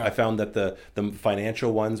mean? Yeah. I found that the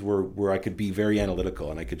financial ones were where I could be very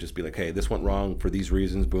analytical and I could just be like, hey, this went wrong for these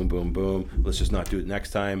reasons, boom, boom, boom. Let's just not do it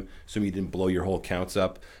next time. Assuming you didn't blow your whole accounts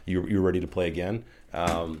up, you're ready to play again.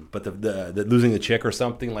 But the losing the chick or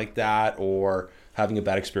something like that, or having a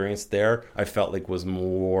bad experience there, I felt like was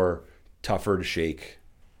more tougher to shake.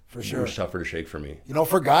 For sure. Much tougher to shake for me.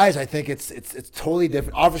 For guys, I think it's totally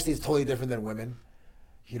different. Obviously, it's totally different than women.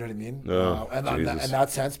 You know what I mean? In that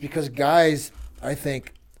sense, because guys, I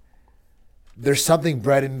think there is something in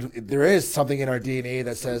our DNA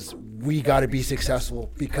that says we got to be successful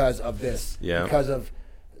because of this. Yeah. Because of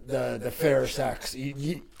the fair sex.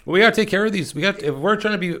 Well, we got to take care of these. If we're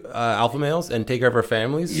trying to be alpha males and take care of our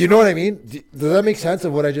families. You know what I mean? Does that make sense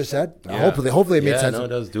of what I just said? Yeah. Hopefully it made sense. Yeah, no, it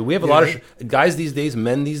does. We have a lot of guys these days,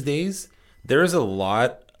 men these days. There is a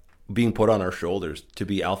lot being put on our shoulders to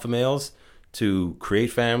be alpha males, to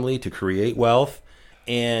create family, to create wealth,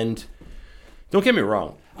 and don't get me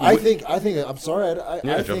wrong. I think. I'm sorry.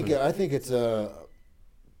 I think it's a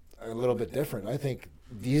little bit different. I think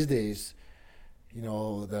these days,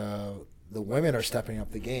 the women are stepping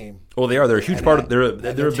up the game. Well, they are. They're a huge part of. They're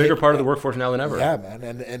a bigger part of the workforce now than ever. Yeah, man,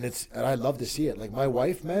 and I love to see it. Like my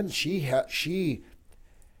wife, man, she.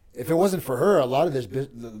 If it wasn't for her, a lot of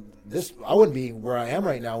this I wouldn't be where I am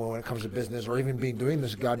right now when it comes to business, or even doing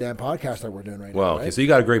this goddamn podcast that we're doing right now. Well, right? Okay, so you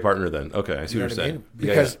got a great partner then. Okay, I see what you're saying. mean?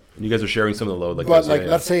 Because you guys are sharing some of the load. But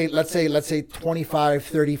let's say 25,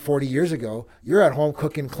 30, 40 years ago, you're at home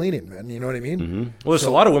cooking, cleaning, man. You know what I mean? Mm-hmm. Well, there's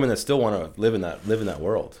a lot of women that still want to live in that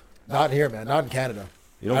world. Not here, man. Not in Canada.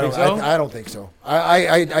 You don't think so? I don't think so.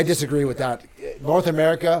 I disagree with that. North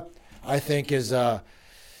America, I think is. And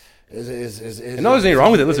no, there's anything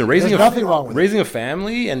wrong with it. Listen, there's nothing wrong with raising a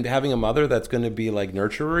family and having a mother that's going to be like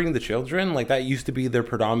nurturing the children, like that used to be their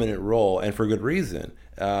predominant role, and for good reason.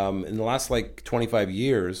 In the last like 25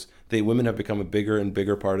 years, women have become a bigger and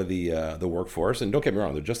bigger part of the workforce. And don't get me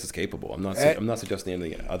wrong, they're just as capable. I'm not suggesting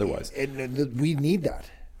anything otherwise. And we need that.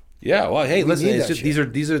 Yeah, well, hey, listen, it's just, these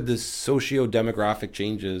are the socio-economic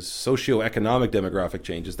demographic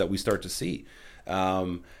changes that we start to see.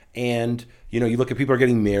 And you know, you look at people are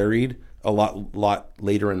getting married a lot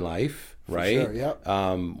later in life, right? For sure, yeah.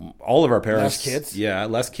 All of our parents, less kids. Yeah,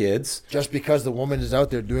 less kids. Just because the woman is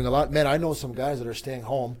out there doing a lot. Man, I know some guys that are staying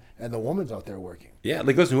home and the woman's out there working. Yeah,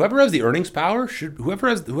 like listen, whoever has the earnings power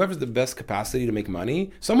whoever's the best capacity to make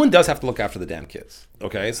money, someone does have to look after the damn kids.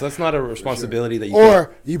 Okay, so that's not a responsibility that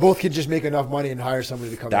you both can just make enough money and hire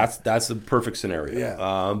somebody to come. That's the perfect scenario.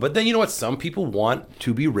 Yeah. But then you know what? Some people want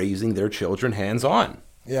to be raising their children hands on.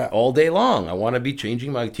 Yeah. All day long. I want to be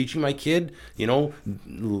teaching my kid, you know,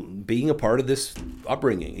 being a part of this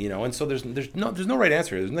upbringing, you know. And so there's no right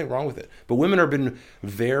answer. There's nothing wrong with it. But women have been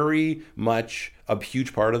very much a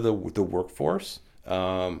huge part of the workforce.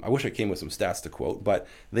 I wish I came with some stats to quote, but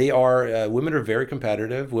they are women are very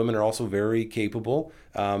competitive. Women are also very capable.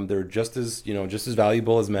 They're just as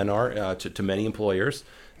valuable as men are to many employers.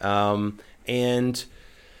 And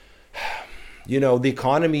you know, the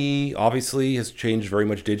economy obviously has changed very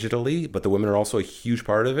much digitally, but the women are also a huge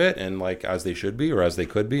part of it, and like as they should be, or as they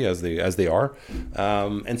could be, as they are.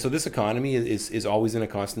 And so this economy is always in a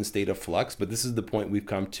constant state of flux. But this is the point we've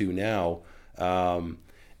come to now.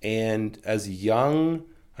 And as young,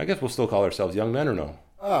 I guess we'll still call ourselves young men, or no?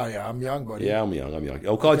 Oh yeah, I'm young, buddy. Yeah, I'm young.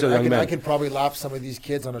 I'll call each other young men. I can probably lap some of these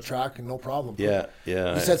kids on a track and no problem. Yeah.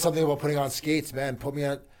 You said something about putting on skates, man. Put me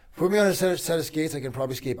on a set of skates. I can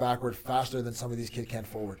probably skate backward faster than some of these kids can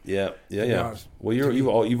forward. Yeah. Well,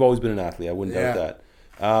 you've always been an athlete. I wouldn't doubt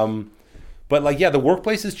that. But like, yeah, the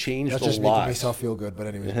workplace has changed a lot. That's just making myself feel good. But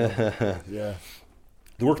anyways, yeah.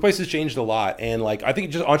 The workplace has changed a lot, and like I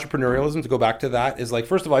think just entrepreneurialism, to go back to that, is like,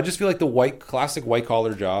 first of all, I just feel like the classic white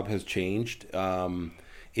collar job has changed.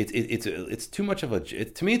 It's too much of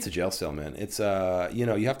to me it's a jail cell, man. It's you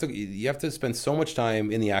know, you have to spend so much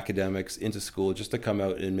time in the academics, into school, just to come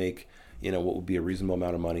out and make, you know, what would be a reasonable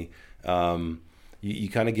amount of money. You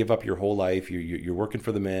kind of give up your whole life. You're working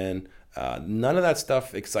for the man. None of that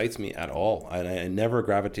stuff excites me at all. I never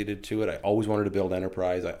gravitated to it. I always wanted to build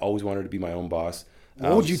enterprise. I always wanted to be my own boss.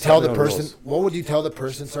 What would you tell the person? What would you tell the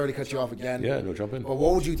person? Sorry to cut you off again. Yeah, no, jump in. But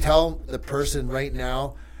what would you tell the person right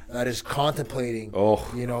now that is contemplating?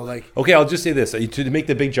 You know, like, okay, I'll just say this: to make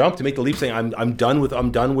the big jump, to make the leap, saying I'm done with.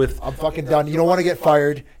 I'm fucking done. You don't want to get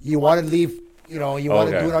fired. You want to leave. You know, you want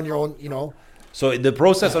to do it on your own. You know. So the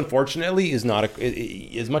process, unfortunately, is not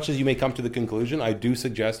as much as you may come to the conclusion. I do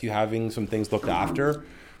suggest you having some things looked after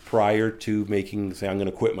prior to say I'm going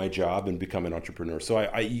to quit my job and become an entrepreneur. So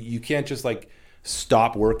you can't just like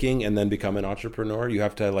stop working and then become an entrepreneur. You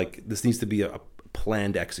have to this needs to be a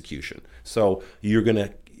planned execution. So you're going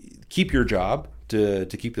to keep your job to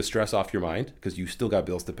keep the stress off your mind, because you still got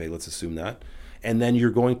bills to pay. Let's assume that. And then you're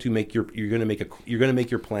going to make your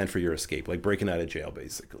plan for your escape, like breaking out of jail,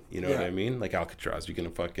 basically. You know what I mean? Like Alcatraz, you're gonna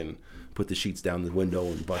fucking put the sheets down the window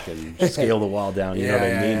and fucking scale the wall down. You know what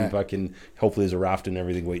I mean? And fucking hopefully there's a raft and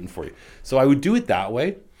everything waiting for you. So I would do it that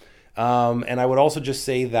way, and I would also just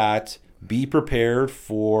say that be prepared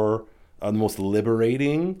for the most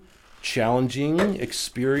liberating, challenging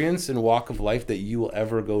experience and walk of life that you will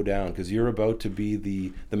ever go down, because you're about to be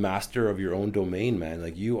the master of your own domain, man.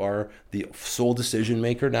 Like, you are the sole decision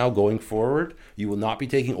maker now going forward. You will not be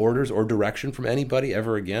taking orders or direction from anybody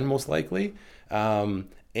ever again, most likely.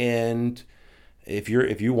 And if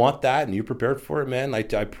you want that and you're prepared for it, man, I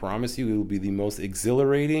promise you it will be the most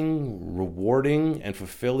exhilarating, rewarding, and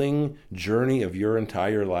fulfilling journey of your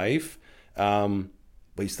entire life.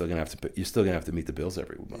 But you're still gonna have to meet the bills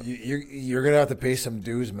every month. You're gonna have to pay some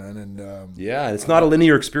dues, man. And it's not a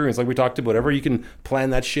linear experience like we talked about. Ever you can plan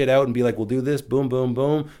that shit out and be like, we'll do this, boom, boom,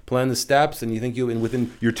 boom, plan the steps, and you think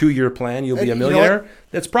within your 2-year plan you'll be a millionaire.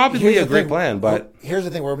 That's probably a great plan. But here's the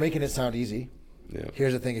thing: we're making it sound easy. Yeah.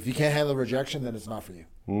 Here's the thing: if you can't handle rejection, then it's not for you.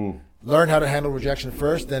 Learn how to handle rejection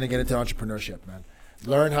first, then get into entrepreneurship, man.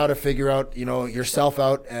 Learn how to figure out, yourself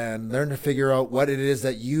out, and learn to figure out what it is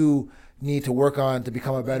that you need to work on to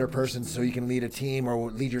become a better person, so you can lead a team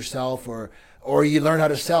or lead yourself, or you learn how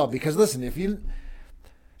to sell. Because listen,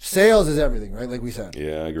 sales is everything, right? Like we said.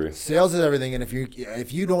 Yeah, I agree. Sales is everything, and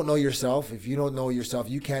if you don't know yourself,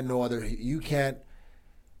 you can't know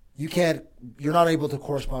you you're not able to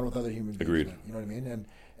correspond with other human beings. Agreed. Man, you know what I mean?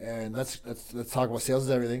 And let's talk about sales is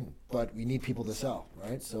everything, but we need people to sell,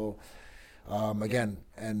 right? So again,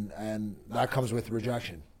 and that comes with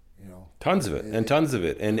rejection, you know. Tons of it. And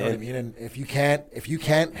you know what I mean? And if you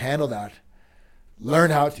can't handle that,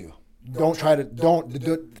 learn how to. Don't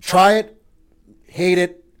try it, hate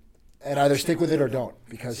it, and either stick with it or don't.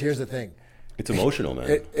 Because here's the thing. It's emotional,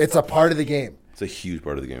 man. It's a part of the game. It's a huge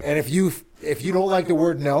part of the game. And if you don't like the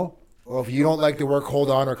word no, or if you don't like the word hold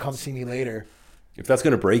on or come see me later, if that's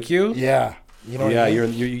going to break you, yeah, you know. Yeah, what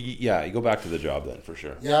I mean? you go back to the job then for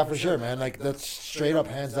sure. Yeah, for sure, man. Like that's straight up,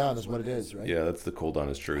 hands down. That's what it is, right? Yeah, that's the cold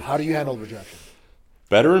honest truth. How do you handle rejection?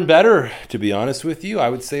 Better and better, to be honest with you. I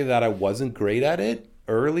would say that I wasn't great at it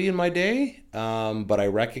early in my day, but I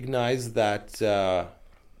recognize that.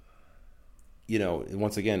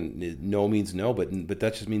 Once again, no means no, but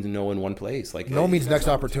that just means no in one place. Like no means next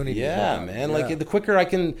opportunity. Yeah, man. Yeah. Like the quicker I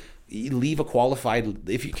can leave a qualified,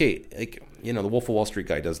 the Wolf of Wall Street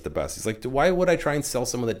guy does it the best. He's like, why would I try and sell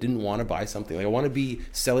someone that didn't want to buy something? Like I want to be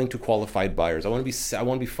selling to qualified buyers. I want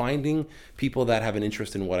to be finding people that have an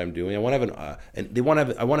interest in what I'm doing. I want to have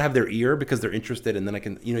I want to have their ear because they're interested, and then I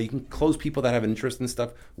can, you can close people that have an interest in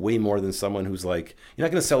stuff way more than someone who's like, you're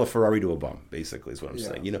not going to sell a Ferrari to a bum. Basically, is what I'm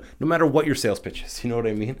saying. No matter what your sales pitch is, you know what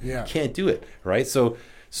I mean? Yeah. You can't do it, right? So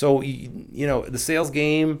the sales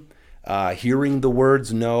game. Hearing the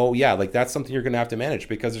words no, like that's something you're going to have to manage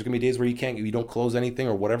because there's going to be days where you don't close anything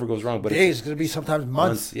or whatever goes wrong. But it's going to be sometimes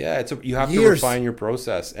months. Yeah, you have years. to refine your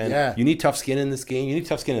process, and you need tough skin in this game. You need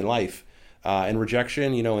tough skin in life, and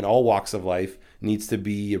rejection, in all walks of life, needs to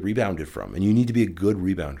be rebounded from, and you need to be a good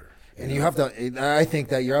rebounder. And you have to. I think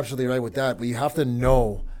that you're absolutely right with that, but you have to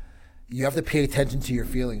know. You have to pay attention to your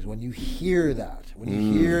feelings when you hear that. When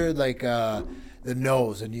you hear the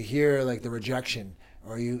no's and you hear like the rejection.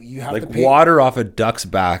 Or you have like to pay, water off a duck's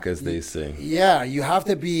back, as they sing. Yeah, you have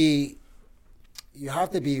to be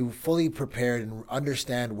fully prepared and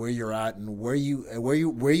understand where you're at and where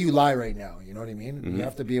you lie right now. You know what I mean? Mm-hmm. You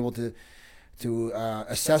have to be able to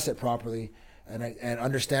assess it properly and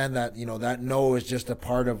understand that that no is just a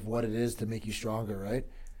part of what it is to make you stronger, right?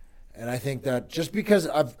 And I think that just because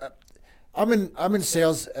I'm in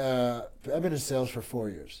sales, I've been in sales for 4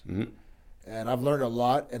 years. Mm-hmm. And I've learned a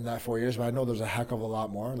lot in that 4 years, but I know there's a heck of a lot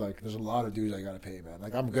more. Like, there's a lot of dues I got to pay, man.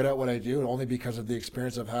 Like, I'm good at what I do only because of the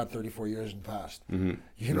experience I've had 34 years in the past. Mm-hmm.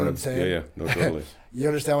 You know what I'm saying? Yeah, no, totally. You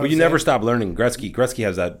understand what I'm saying? You never stop learning. Gretzky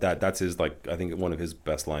has that's his, like, I think one of his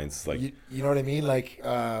best lines. Like, you know what I mean? Like,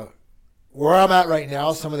 where I'm at right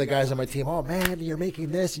now, some of the guys on my team, oh, man, you're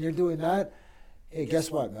making this and you're doing that. Hey, guess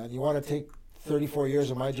what, man? You want to take 34 years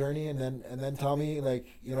of my journey and then tell me, like,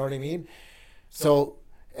 you know what I mean? So...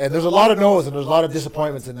 And there's a lot of no's and there's a lot of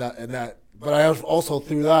disappointments in that. But I have also,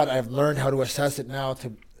 through that, I've learned how to assess it now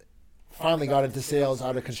to finally got into sales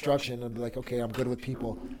out of construction and be like, okay, I'm good with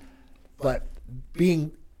people. But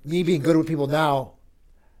being good with people now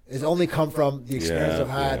has only come from the experience I've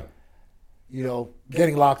had,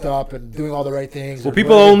 getting locked up and doing all the right things. Well,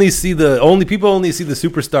 people only see the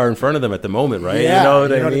superstar in front of them at the moment, right? Yeah, you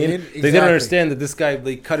know what I mean? Exactly. They didn't understand that this guy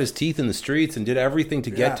cut his teeth in the streets and did everything to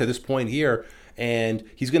get to this point here. And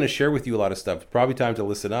he's going to share with you a lot of stuff. Probably time to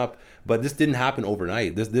listen up. But this didn't happen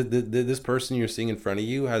overnight. This person you're seeing in front of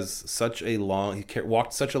you has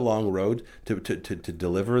walked such a long road to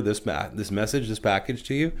deliver this message, this package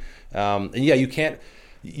to you. And yeah, you can't.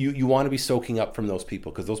 You want to be soaking up from those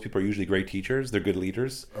people because those people are usually great teachers. They're good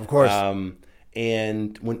leaders, of course.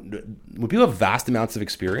 And when people have vast amounts of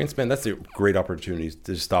experience, man, that's a great opportunity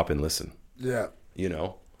to stop and listen. Yeah,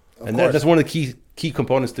 And that's one of the key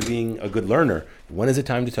components to being a good learner. When is it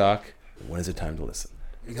time to talk? When is it time to listen?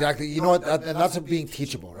 Exactly. You know what? And that's being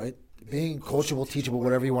teachable, right? Being coachable, teachable,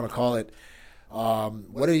 whatever you want to call it.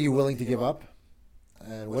 What are you willing to give up?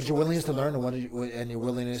 And what's your willingness to learn and your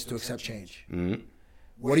willingness to accept change? Mm-hmm.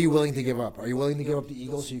 What are you willing to give up? Are you willing to give up the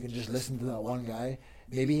ego so you can just listen to that one guy?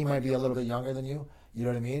 Maybe he might be a little bit younger than you. You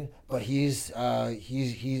know what I mean? But he has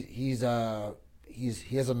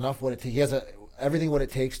enough he has everything what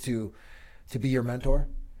it takes to be your mentor.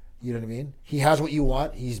 You know what I mean? He has what you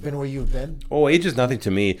want. He's been where you've been. Oh, age is nothing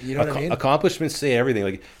to me. You know what I mean? Accomplishments say everything.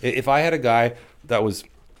 Like if I had a guy that was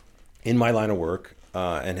in my line of work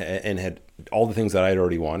and had all the things that I'd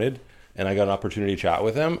already wanted, and I got an opportunity to chat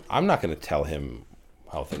with him, I'm not going to tell him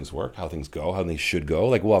how things work, how things go, how things should go.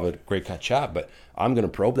 Like, we'll have a great kind of chat, but I'm going to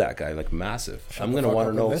probe that guy like massive. I'm going to want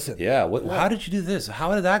to know, how did you do this?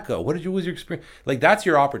 How did that go? What was your experience? Like, that's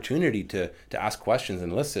your opportunity to ask questions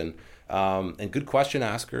and listen. And good question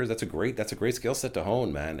askers, that's a great skill set to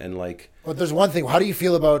hone, man. And like, but there's one thing. How do you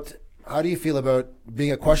feel about how do you feel about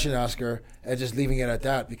being a question asker and just leaving it at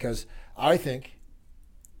that? Because I think,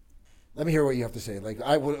 let me hear what you have to say. Like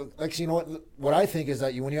I would, like, you know what I think is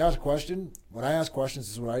that when you ask a question, when I ask questions,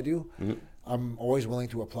 this is what I do. Mm-hmm. I'm always willing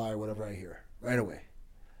to apply whatever I hear right away.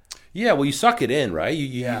 Yeah, well, you suck it in, right?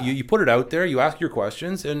 You put it out there, you ask your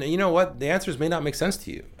questions, and you know what? The answers may not make sense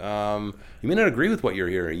to you. You may not agree with what you're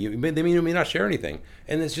hearing. They may not share anything,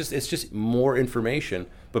 and it's just more information.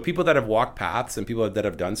 But people that have walked paths and people that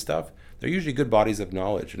have done stuff, they're usually good bodies of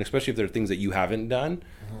knowledge, and especially if there are things that you haven't done,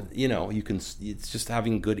 you know, you can. It's just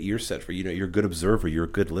having good ear set for you're a good observer, you're a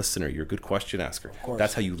good listener, you're a good question asker.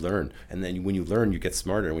 That's how you learn, and then when you learn, you get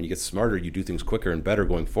smarter. And when you get smarter, you do things quicker and better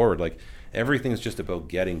going forward. Like everything's just about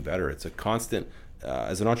getting better. It's a constant.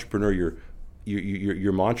 As an entrepreneur,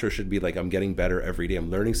 your mantra should be like, I'm getting better every day. I'm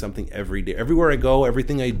learning something every day. Everywhere I go,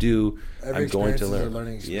 everything I do, I'm going to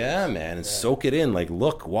learn. Yeah, man, and soak it in. Like,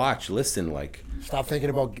 look, watch, listen. Like, stop thinking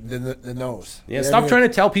about the nose. Yeah, stop trying to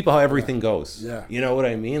tell people how everything goes. Yeah, you know what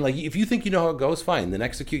I mean. Like, if you think you know how it goes, fine. Then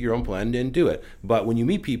execute your own plan and do it. But when you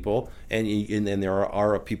meet people, and there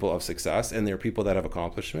are people of success, and there are people that have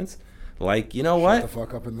accomplishments, like, you know what? Shut the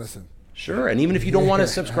fuck up and listen. Sure, and even if you don't want to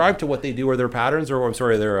subscribe to what they do or their patterns,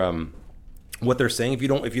 or their what they're saying, if you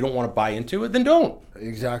don't want to buy into it, then don't.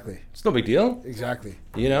 Exactly. It's no big deal. Exactly.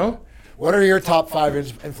 You know? What are your top 5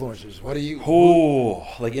 influencers? What are you?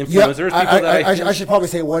 Like influencers? Yeah, I should probably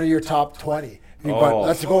say, what are your top 20? But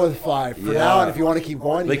let's go with 5 for now. And if you want to keep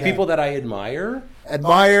going, like people that I admire.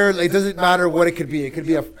 Like, it doesn't matter what it could be. It could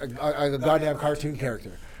be a goddamn cartoon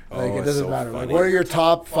character. Like, it doesn't matter. Like, what are your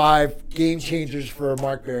top 5 game changers for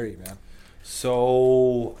Mark Barry, man?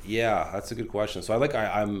 So yeah, that's a good question. So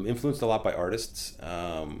I'm influenced a lot by artists,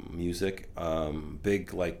 music,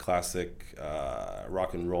 big like classic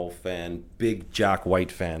rock and roll fan, big Jack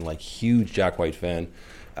White fan, like huge Jack White fan.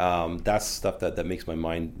 That's stuff that makes my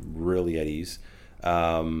mind really at ease.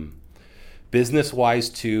 Business wise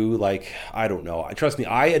too, like, I don't know. Trust me,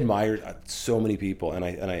 I admire so many people,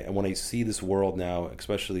 and when I see this world now,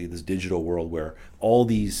 especially this digital world where all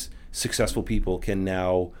these successful people can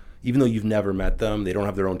now, even though you've never met them, they don't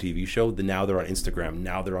have their own TV show, then now they're on Instagram,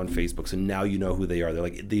 now they're on Facebook, so now you know who they are. They're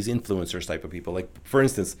like these influencers type of people. Like, for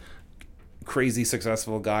instance, crazy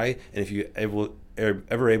successful guy, and if you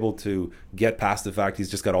ever able to get past the fact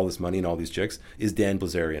he's just got all this money and all these chicks, is Dan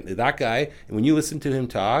Bilzerian. That guy, and when you listen to him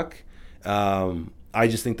talk, I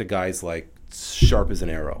just think the guy's like sharp as an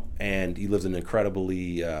arrow, and he lives an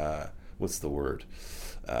incredibly what's the word?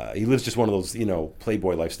 He lives just one of those,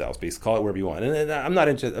 playboy lifestyles, basically. Call it whatever you want. And I'm not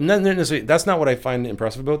necessarily, that's not what I find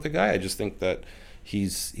impressive about the guy. I just think that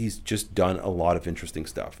he's just done a lot of interesting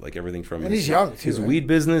stuff, like everything from he's young too, his weed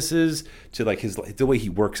businesses to like the way he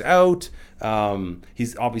works out.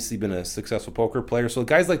 He's obviously been a successful poker player. So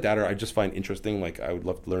guys like that I just find interesting. Like, I would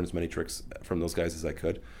love to learn as many tricks from those guys as I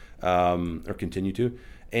could, or continue to.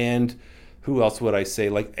 And who else would I say?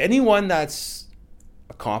 Like, anyone that's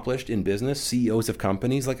accomplished in business, CEOs of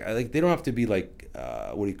companies, like they don't have to be like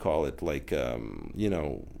what do you call it, like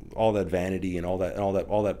all that vanity and all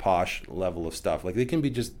that posh level of stuff. Like, they can be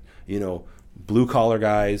just blue collar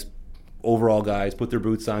guys, overall guys, put their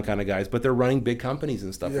boots on kind of guys, but they're running big companies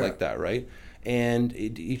and stuff like that, right? And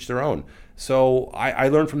each their own. So I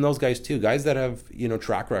learned from those guys too, guys that have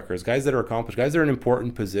track records, guys that are accomplished, guys that are in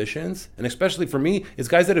important positions, and especially for me, it's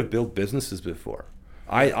guys that have built businesses before.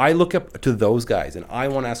 I look up to those guys, and I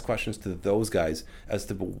want to ask questions to those guys as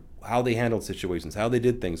to how they handled situations, how they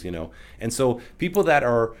did things, And so people that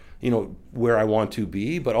are, where I want to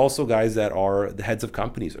be, but also guys that are the heads of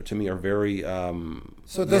companies, to me, are very...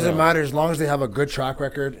 so it doesn't matter as long as they have a good track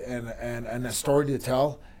record and a story to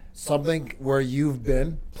tell, something where you've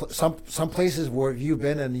been, some places where you've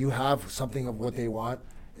been and you have something of what they want.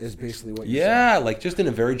 Is basically what you're saying. Like, just in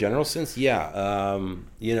a very general sense, like I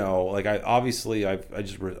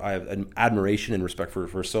have an admiration and respect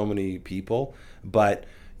for so many people, but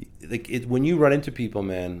like when you run into people,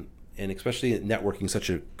 man, and especially networking, such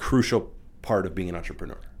a crucial part of being an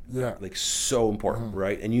entrepreneur. Yeah, like so important,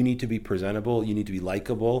 right? And you need to be presentable, you need to be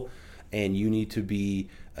likable, and you need to be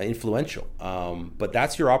influential. But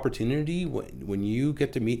that's your opportunity when you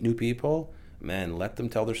get to meet new people. Man, let them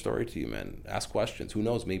tell their story to you, man. Ask questions. Who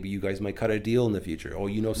knows? Maybe you guys might cut a deal in the future. Oh,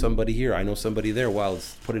 you know somebody here. I know somebody there. Well,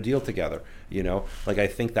 let's put a deal together. Like, I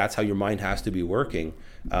think that's how your mind has to be working.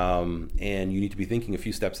 And you need to be thinking a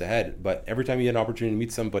few steps ahead. But every time you get an opportunity to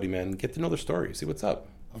meet somebody, man, get to know their story. See what's up.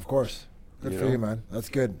 Of course. Good for you, man. That's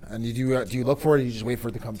good. And do you look for it, or you just wait for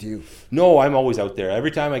it to come to you? No, I'm always out there. Every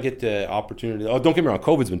time I get the opportunity. Oh, don't get me wrong.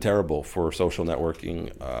 COVID's been terrible for social networking.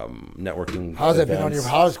 How's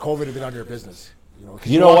COVID been on your business? 'cause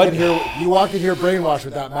You know what? You walked in here brainwashed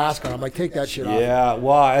with that mask on. I'm like, take that shit off. Yeah,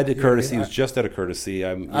 well, I had the courtesy. I It was just out of courtesy.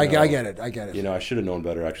 I get it. I get it. You know, I should have known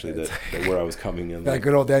better, actually, that where I was coming in. That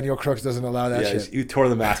good old Daniel Crooks doesn't allow that Yeah, shit. you tore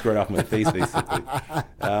the mask right off my face, basically.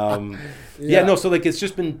 No, so like it's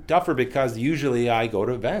just been tougher because usually I go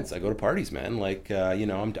to events, I go to parties, man. Like,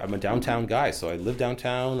 I'm a downtown guy, so I live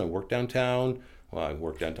downtown, I work downtown. Well, I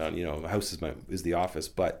work downtown. My house is the office,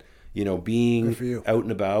 but being out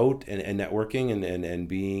and about and networking and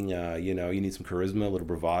being, you need some charisma, a little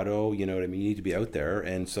bravado. You know what I mean? You need to be out there,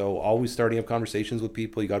 and so always starting up conversations with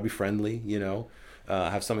people. You got to be friendly.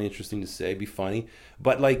 Have something interesting to say, be funny.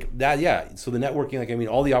 But like that, yeah. So the networking,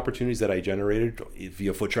 all the opportunities that I generated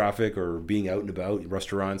via foot traffic or being out and about,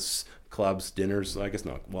 restaurants, clubs, dinners, I guess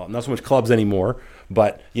not so much clubs anymore,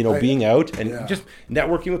 but being out and just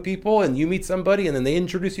networking with people, and you meet somebody and then they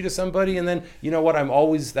introduce you to somebody, and then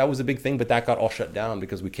that was a big thing, but that got all shut down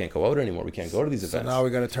because we can't go out anymore. We can't go to these events. So now we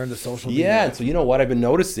got to turn to social media. Yeah, and so what I've been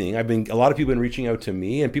noticing, a lot of people have been reaching out to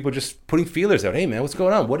me, and people just putting feelers out. Hey man, what's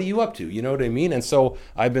going on? What are you up to? You know what I mean? And so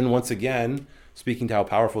I've been once again speaking to how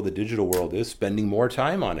powerful the digital world is, spending more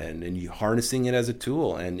time on it and harnessing it as a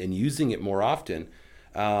tool and using it more often.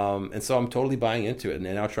 And so I'm totally buying into it, and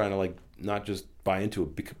now trying to not just buy into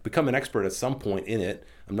it, become an expert at some point in it.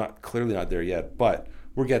 I'm clearly not there yet, but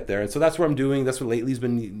we'll get there. And so that's what I'm doing. That's what lately's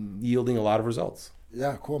been yielding a lot of results.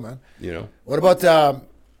 Yeah, cool, man. What about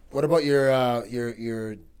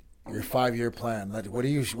your 5-year plan? Where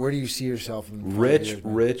do you see yourself in 5 years,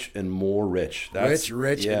 rich, and more rich. That's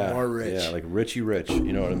rich, and more rich. Yeah, like Richie Rich.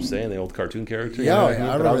 You know what I'm saying? The old cartoon character. Yeah, I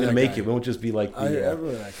remember but I'm gonna that make guy. it. It won't just be like I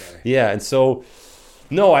remember that guy. Yeah, and so.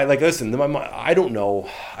 No, listen. I don't know.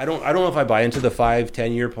 I don't know if I buy into the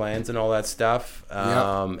 5-10 year plans and all that stuff.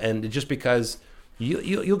 And just because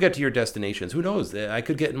you'll get to your destinations, who knows? I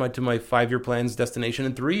could get to my 5-year plans destination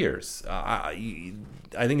in 3 years. I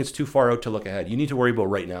think it's too far out to look ahead. You need to worry about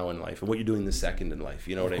right now in life and what you're doing the second in life.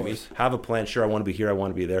 You know what I mean? Have a plan. Sure, I want to be here. I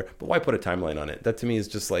want to be there. But why put a timeline on it? That to me is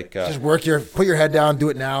just like just put your head down, do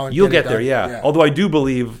it now, and you'll get there. Yeah. Although I do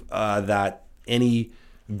believe that any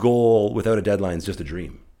goal without a deadline is just a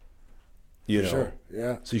dream. Sure.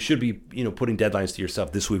 Yeah. So you should be, putting deadlines to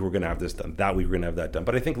yourself. This week we're going to have this done. That week we're going to have that done.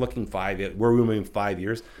 But I think looking where we're moving 5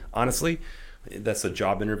 years, honestly, that's a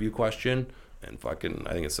job interview question, and I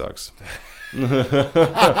think it sucks.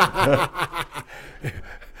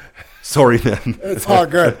 Sorry, man. It's all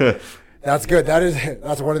good. That's good.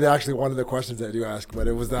 That's one of the questions I do ask, but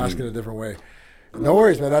it was asked in a different way. No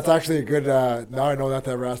worries, man. That's actually a good. Now I know not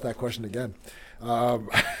to ever ask that question again. I'm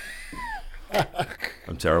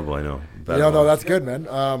terrible. I know. No, that's good, man.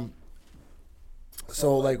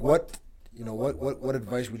 So what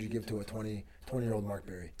advice would you give to a 20-year-old Mark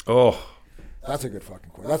Berry? Oh. That's a good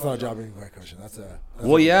fucking question. That's not a job interview question.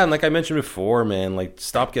 And like I mentioned before, man,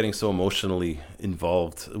 stop getting so emotionally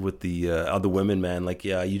involved with the other women, man.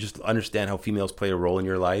 You just understand how females play a role in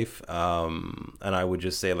your life. And I would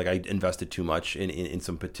just say, I invested too much in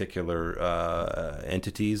some particular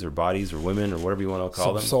entities or bodies or women or whatever you want to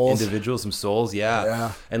call them. Souls. Individuals, some souls,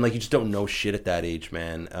 yeah. And you just don't know shit at that age,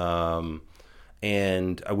 man.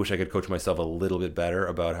 And I wish I could coach myself a little bit better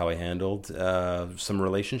about how I handled some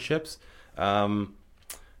relationships. I don't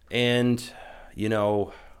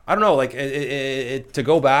know, to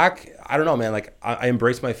go back, I don't know, man. I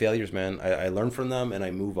embrace my failures, man. I learn from them and I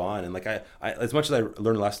move on. And I as much as I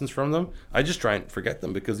learn lessons from them, I just try and forget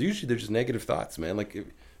them, because usually they're just negative thoughts, man.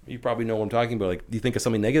 You probably know what I'm talking about. You think of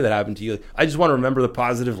something negative that happened to you. I just want to remember the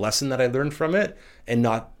positive lesson that I learned from it and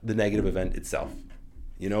not the negative event itself.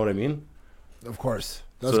 You know what I mean? Of course.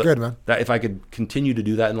 That's good, man. That if I could continue to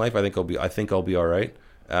do that in life, I think I'll be all right.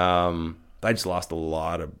 I just lost a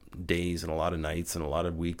lot of days and a lot of nights and a lot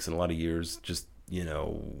of weeks and a lot of years just,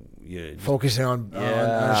 focusing on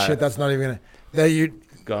shit that's not even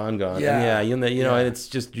gone. Yeah. And it's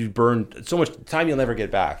just, you burned so much time you'll never get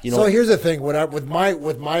back. So here's the thing, with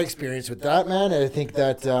my experience with that, man, I think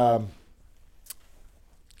that the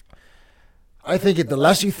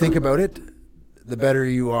less you think about it, the better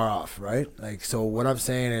you are off, right? So what I'm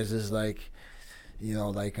saying is I've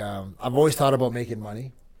always thought about making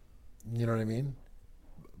money. You know what I mean?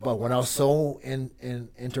 But when I was so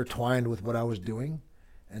intertwined with what I was doing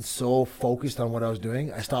and so focused on what I was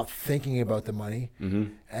doing, I stopped thinking about the money,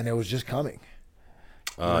 and it was just coming.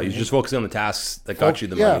 You're just focusing on the tasks that got you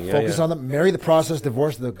the money. Yeah, focus on them. Marry the process,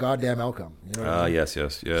 divorce the goddamn outcome. You know what I mean?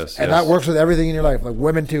 Yes. And that works with everything in your life,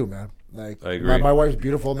 women too, man. I agree. My wife's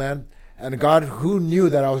beautiful, man. And God, who knew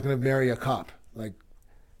that I was going to marry a cop?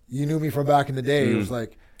 You knew me from back in the day. It was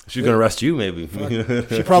she's going to arrest you, maybe.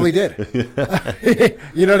 She probably did.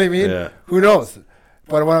 You know what I mean? Yeah. Who knows?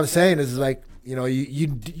 But what I'm saying is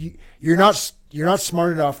you're not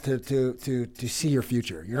smart enough to see your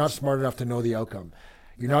future. You're not smart enough to know the outcome.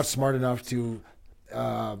 You're not smart enough to.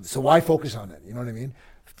 So why focus on it? You know what I mean?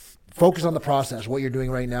 Focus on the process, what you're doing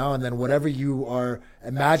right now, and then whatever you are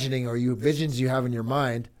imagining or visions you have in your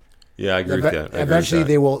mind. Yeah, I agree with that. Eventually,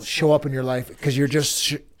 they will show up in your life because you're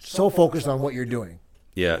just so focused on what you're doing.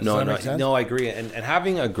 Yeah, no, I agree. And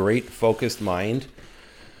having a great focused mind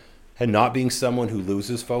and not being someone who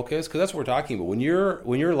loses focus, because that's what we're talking about.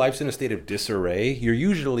 When your life's in a state of disarray,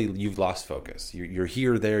 you've lost focus. You're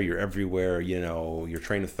here, there, you're everywhere. Your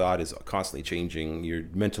train of thought is constantly changing. You're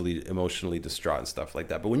mentally, emotionally distraught and stuff like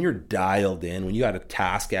that. But when you're dialed in, when you got a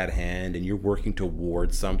task at hand and you're working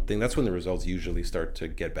towards something, that's when the results usually start to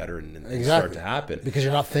get better and start to happen. Because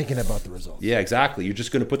you're not thinking about the results. Yeah, exactly. You're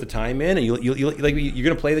just going to put the time in, and you're going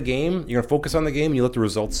to play the game. You're going to focus on the game, and you let the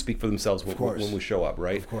results speak for themselves when we show up,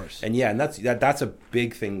 right? Of course. And that's a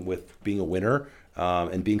big thing with being a winner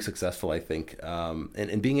and being successful, I think,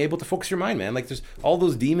 and being able to focus your mind, man. Like there's all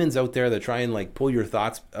those demons out there that try and like pull your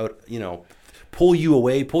thoughts out, pull you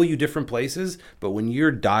away, pull you different places. But when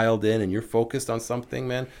you're dialed in and you're focused on something,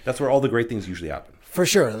 man, that's where all the great things usually happen. For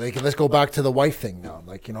sure. Like let's go back to the wife thing now.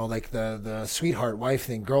 Like like the sweetheart wife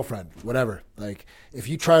thing, girlfriend, whatever. Like if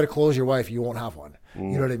you try to close your wife, you won't have one. You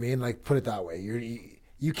know what I mean? Like put it that way.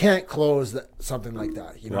 You can't close something like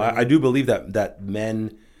that. I do believe that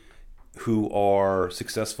men who are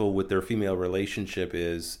successful with their female relationship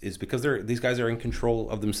is because these guys are in control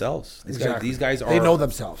of themselves. These guys they know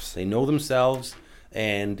themselves. They know themselves,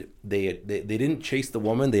 and they didn't chase the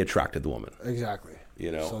woman; they attracted the woman. Exactly.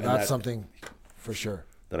 So that's something for sure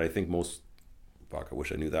that I think most. Fuck, I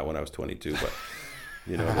wish I knew that when I was 22, but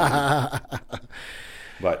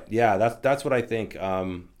But yeah, that's what I think.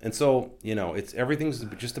 And so it's everything's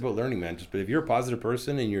just about learning, man. But if you're a positive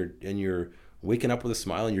person and you're waking up with a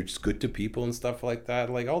smile and you're just good to people and stuff like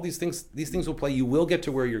that, like all these things will play. You will get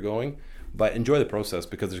to where you're going, but enjoy the process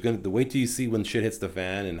because wait till you see when shit hits the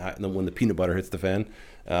fan and then when the peanut butter hits the fan,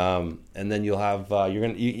 and then you'll have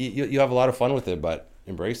you have a lot of fun with it. But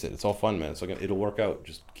embrace it. It's all fun, man. So it'll work out.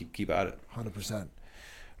 Just keep at it. 100%.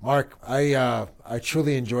 Mark, I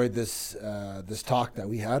truly enjoyed this talk that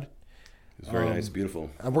we had. It's very nice, beautiful.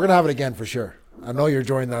 And we're gonna have it again for sure. I know you're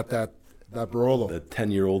enjoying that Barolo. The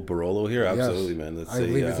 10-year-old Barolo here, absolutely, yes. man. I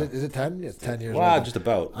believe is it 10? It's 10 years. Wow, old. just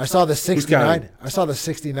about. I saw the 69. I saw the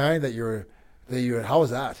 69 that you had. How was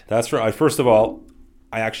that? That's right. First of all,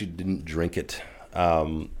 I actually didn't drink it. I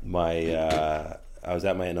was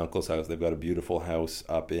at my aunt and uncle's house. They've got a beautiful house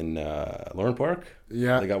up in Lorne Park.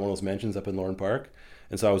 Yeah, they got one of those mansions up in Lorne Park.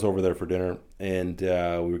 And so I was over there for dinner, and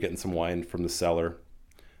we were getting some wine from the cellar,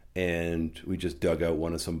 and we just dug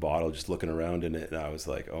out some bottle, just looking around in it, and I was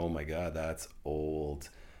like, oh my God, that's old.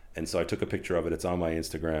 And so I took a picture of it. It's on my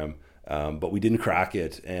Instagram, but we didn't crack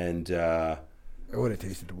it, and it would have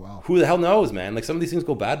tasted well. Who the hell knows, man? Like some of these things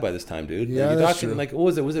go bad by this time, dude. Yeah, you're that's talking, true. like, what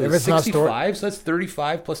was it? Was it 65? So that's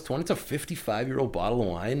 35 plus 20. It's a 55-year-old bottle of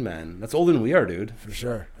wine, man. That's older than we are, dude. For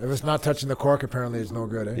sure. If it's not touching the cork, apparently it's no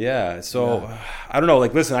good, eh? Yeah. So I don't know.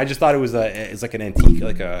 Like, listen, I just thought it's like an antique,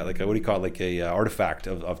 like a what do you call it? Like a artifact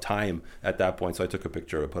of time at that point. So I took a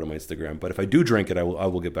picture of it, put it on my Instagram. But if I do drink it, I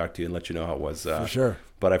will get back to you and let you know how it was. For sure.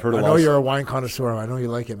 But I've heard. I know you're a wine connoisseur. I know you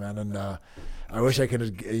like it, man, and. I wish I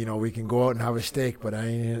could, we can go out and have a steak, but I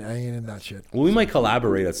ain't in that shit. Well, we might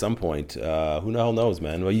collaborate at some point. Who the hell knows,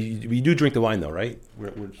 man? Well, you do drink the wine, though, right?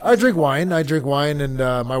 I drink wine, and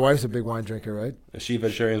my wife's a big wine drinker, right? Is she a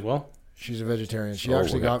vegetarian as well? She's a vegetarian. She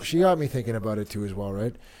got me thinking about it too as well,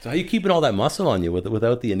 right? So how are you keeping all that muscle on you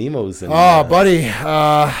without the anemos? Buddy.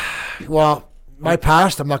 Well, my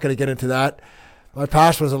past, I'm not going to get into that. My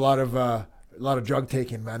past was a lot of drug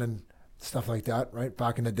taking, man, and stuff like that, right?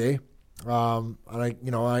 Back in the day. And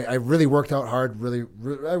I really worked out hard.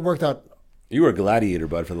 I worked out. You were a gladiator,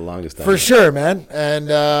 bud, for the longest time. For sure, man.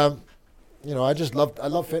 And I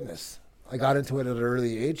love fitness. I got into it at an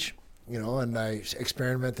early age, and I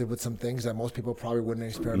experimented with some things that most people probably wouldn't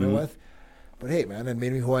experiment with. But hey, man, it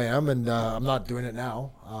made me who I am, and I'm not doing it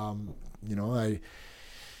now. I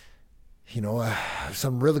have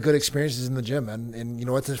some really good experiences in the gym, and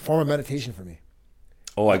it's a form of meditation for me.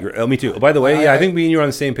 Oh, I agree. Me too. By the way, I think me and you are on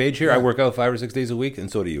the same page here. Yeah. I work out 5 or 6 days a week,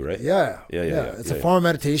 and so do you, right? Yeah. It's a form of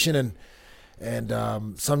meditation,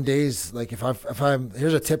 and some days, like if I'm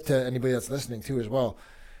here's a tip to anybody that's listening too as well.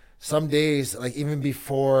 Some days, like even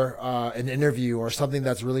before an interview or something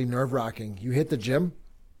that's really nerve-wracking, you hit the gym.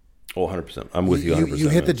 Oh, 100%. I'm with you 100%. You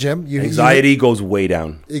hit the gym. Anxiety goes way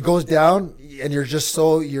down. It goes down, and you're just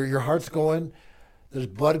your heart's going. There's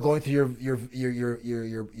blood going through your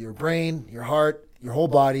brain, your heart, your whole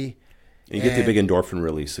body. You get the big endorphin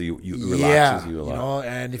release, so you relaxes you a lot. You know,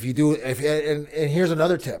 and if you do, and here's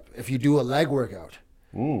another tip: if you do a leg workout,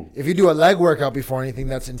 if you do a leg workout before anything,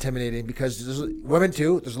 that's intimidating because women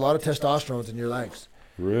too. There's a lot of testosterone in your legs.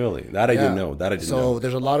 Really, that I didn't know. That I didn't know. So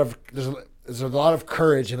there's a lot of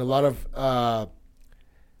courage and a lot of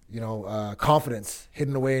confidence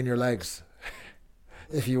hidden away in your legs,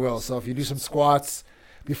 if you will. So if you do some squats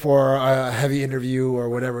before a heavy interview or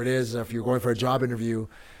whatever it is, if you're going for a job interview,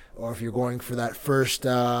 or if you're going for that first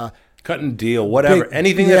cut and deal, whatever,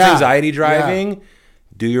 anything that's anxiety driving,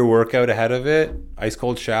 do your workout ahead of it. Ice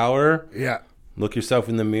cold shower. Yeah. Look yourself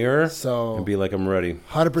in the mirror. And be like, I'm ready.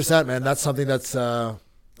 100%, man. That's something that's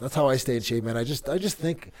how I stay in shape, man. I just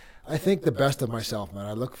think the best of myself, man.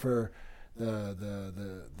 I look for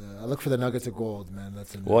the nuggets of gold, man.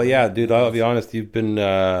 Dude. I'll be honest. You've been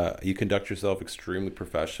you conduct yourself extremely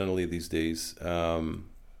professionally these days.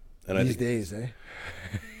 These days, eh?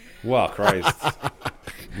 Well, Christ.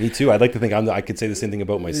 Me too. I'd like to think I could say the same thing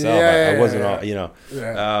about myself. I wasn't all, you know.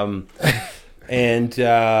 Yeah. And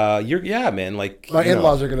man. Like my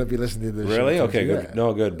in-laws are going to be listening to this. Really? Show, okay, good. Yeah.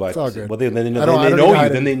 No, good. But it's all good. Well, they know you.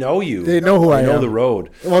 Then they know you. They know who I am. They know the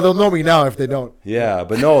road. Well, they'll know me now if they don't. Yeah,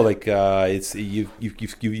 but no, like it's you've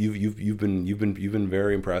been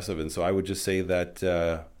very impressive, and so I would just say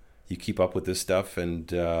that you keep up with this stuff,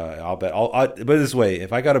 and I'll bet this way,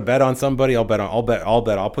 if I got to bet on somebody, I'll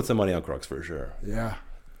put some money on Crooks for sure. Yeah.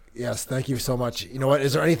 Yes. Thank you so much. You know what?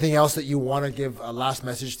 Is there anything else that you want to give a last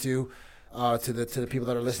message to the people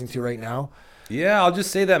that are listening to right now? Yeah, I'll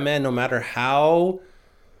just say that, man, no matter how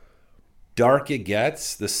dark it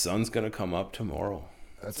gets, the sun's going to come up tomorrow.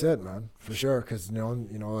 That's it, man, for sure. Because,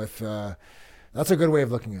 you know, if that's a good way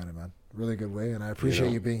of looking at it, man. Really good way. And I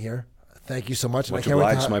appreciate you being here. Thank you so much. Much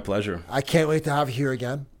obliged. My pleasure. I can't wait to have you here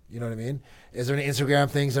again. You know what I mean? Is there any Instagram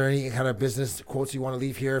things or any kind of business quotes you want to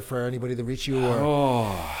leave here for anybody to reach you?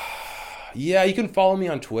 Yeah, you can follow me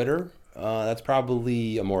on Twitter. That's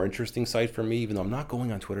probably a more interesting site for me, even though I'm not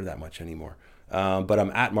going on Twitter that much anymore. But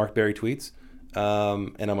I'm at Mark Barry Tweets,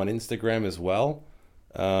 and I'm on Instagram as well.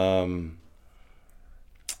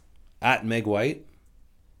 At Meg White,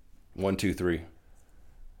 123.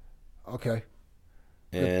 Okay.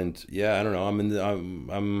 And yeah, I don't know.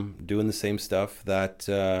 I'm doing the same stuff that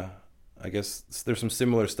I guess there's some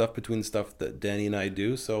similar stuff between the stuff that Danny and I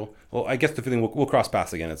do. So, well, I guess the feeling we'll cross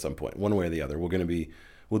paths again at some point, one way or the other.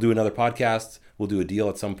 We'll do another podcast. We'll do a deal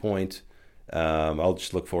at some point. I'll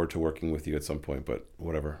just look forward to working with you at some point. But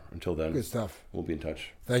whatever. Until then, good stuff. We'll be in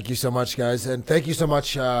touch. Thank you so much, guys, and thank you so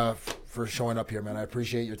much for showing up here, man. I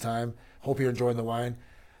appreciate your time. Hope you're enjoying the wine.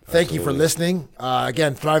 Thank you for listening.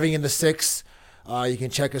 Again, Thriving in the Six. You can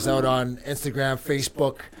check us out on Instagram,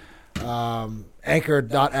 Facebook,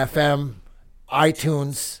 Anchor.fm,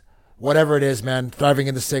 iTunes, whatever it is, man. Thriving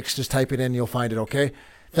in the Six. Just type it in. You'll find it, okay?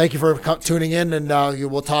 Thank you for tuning in, and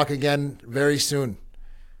we'll talk again very soon.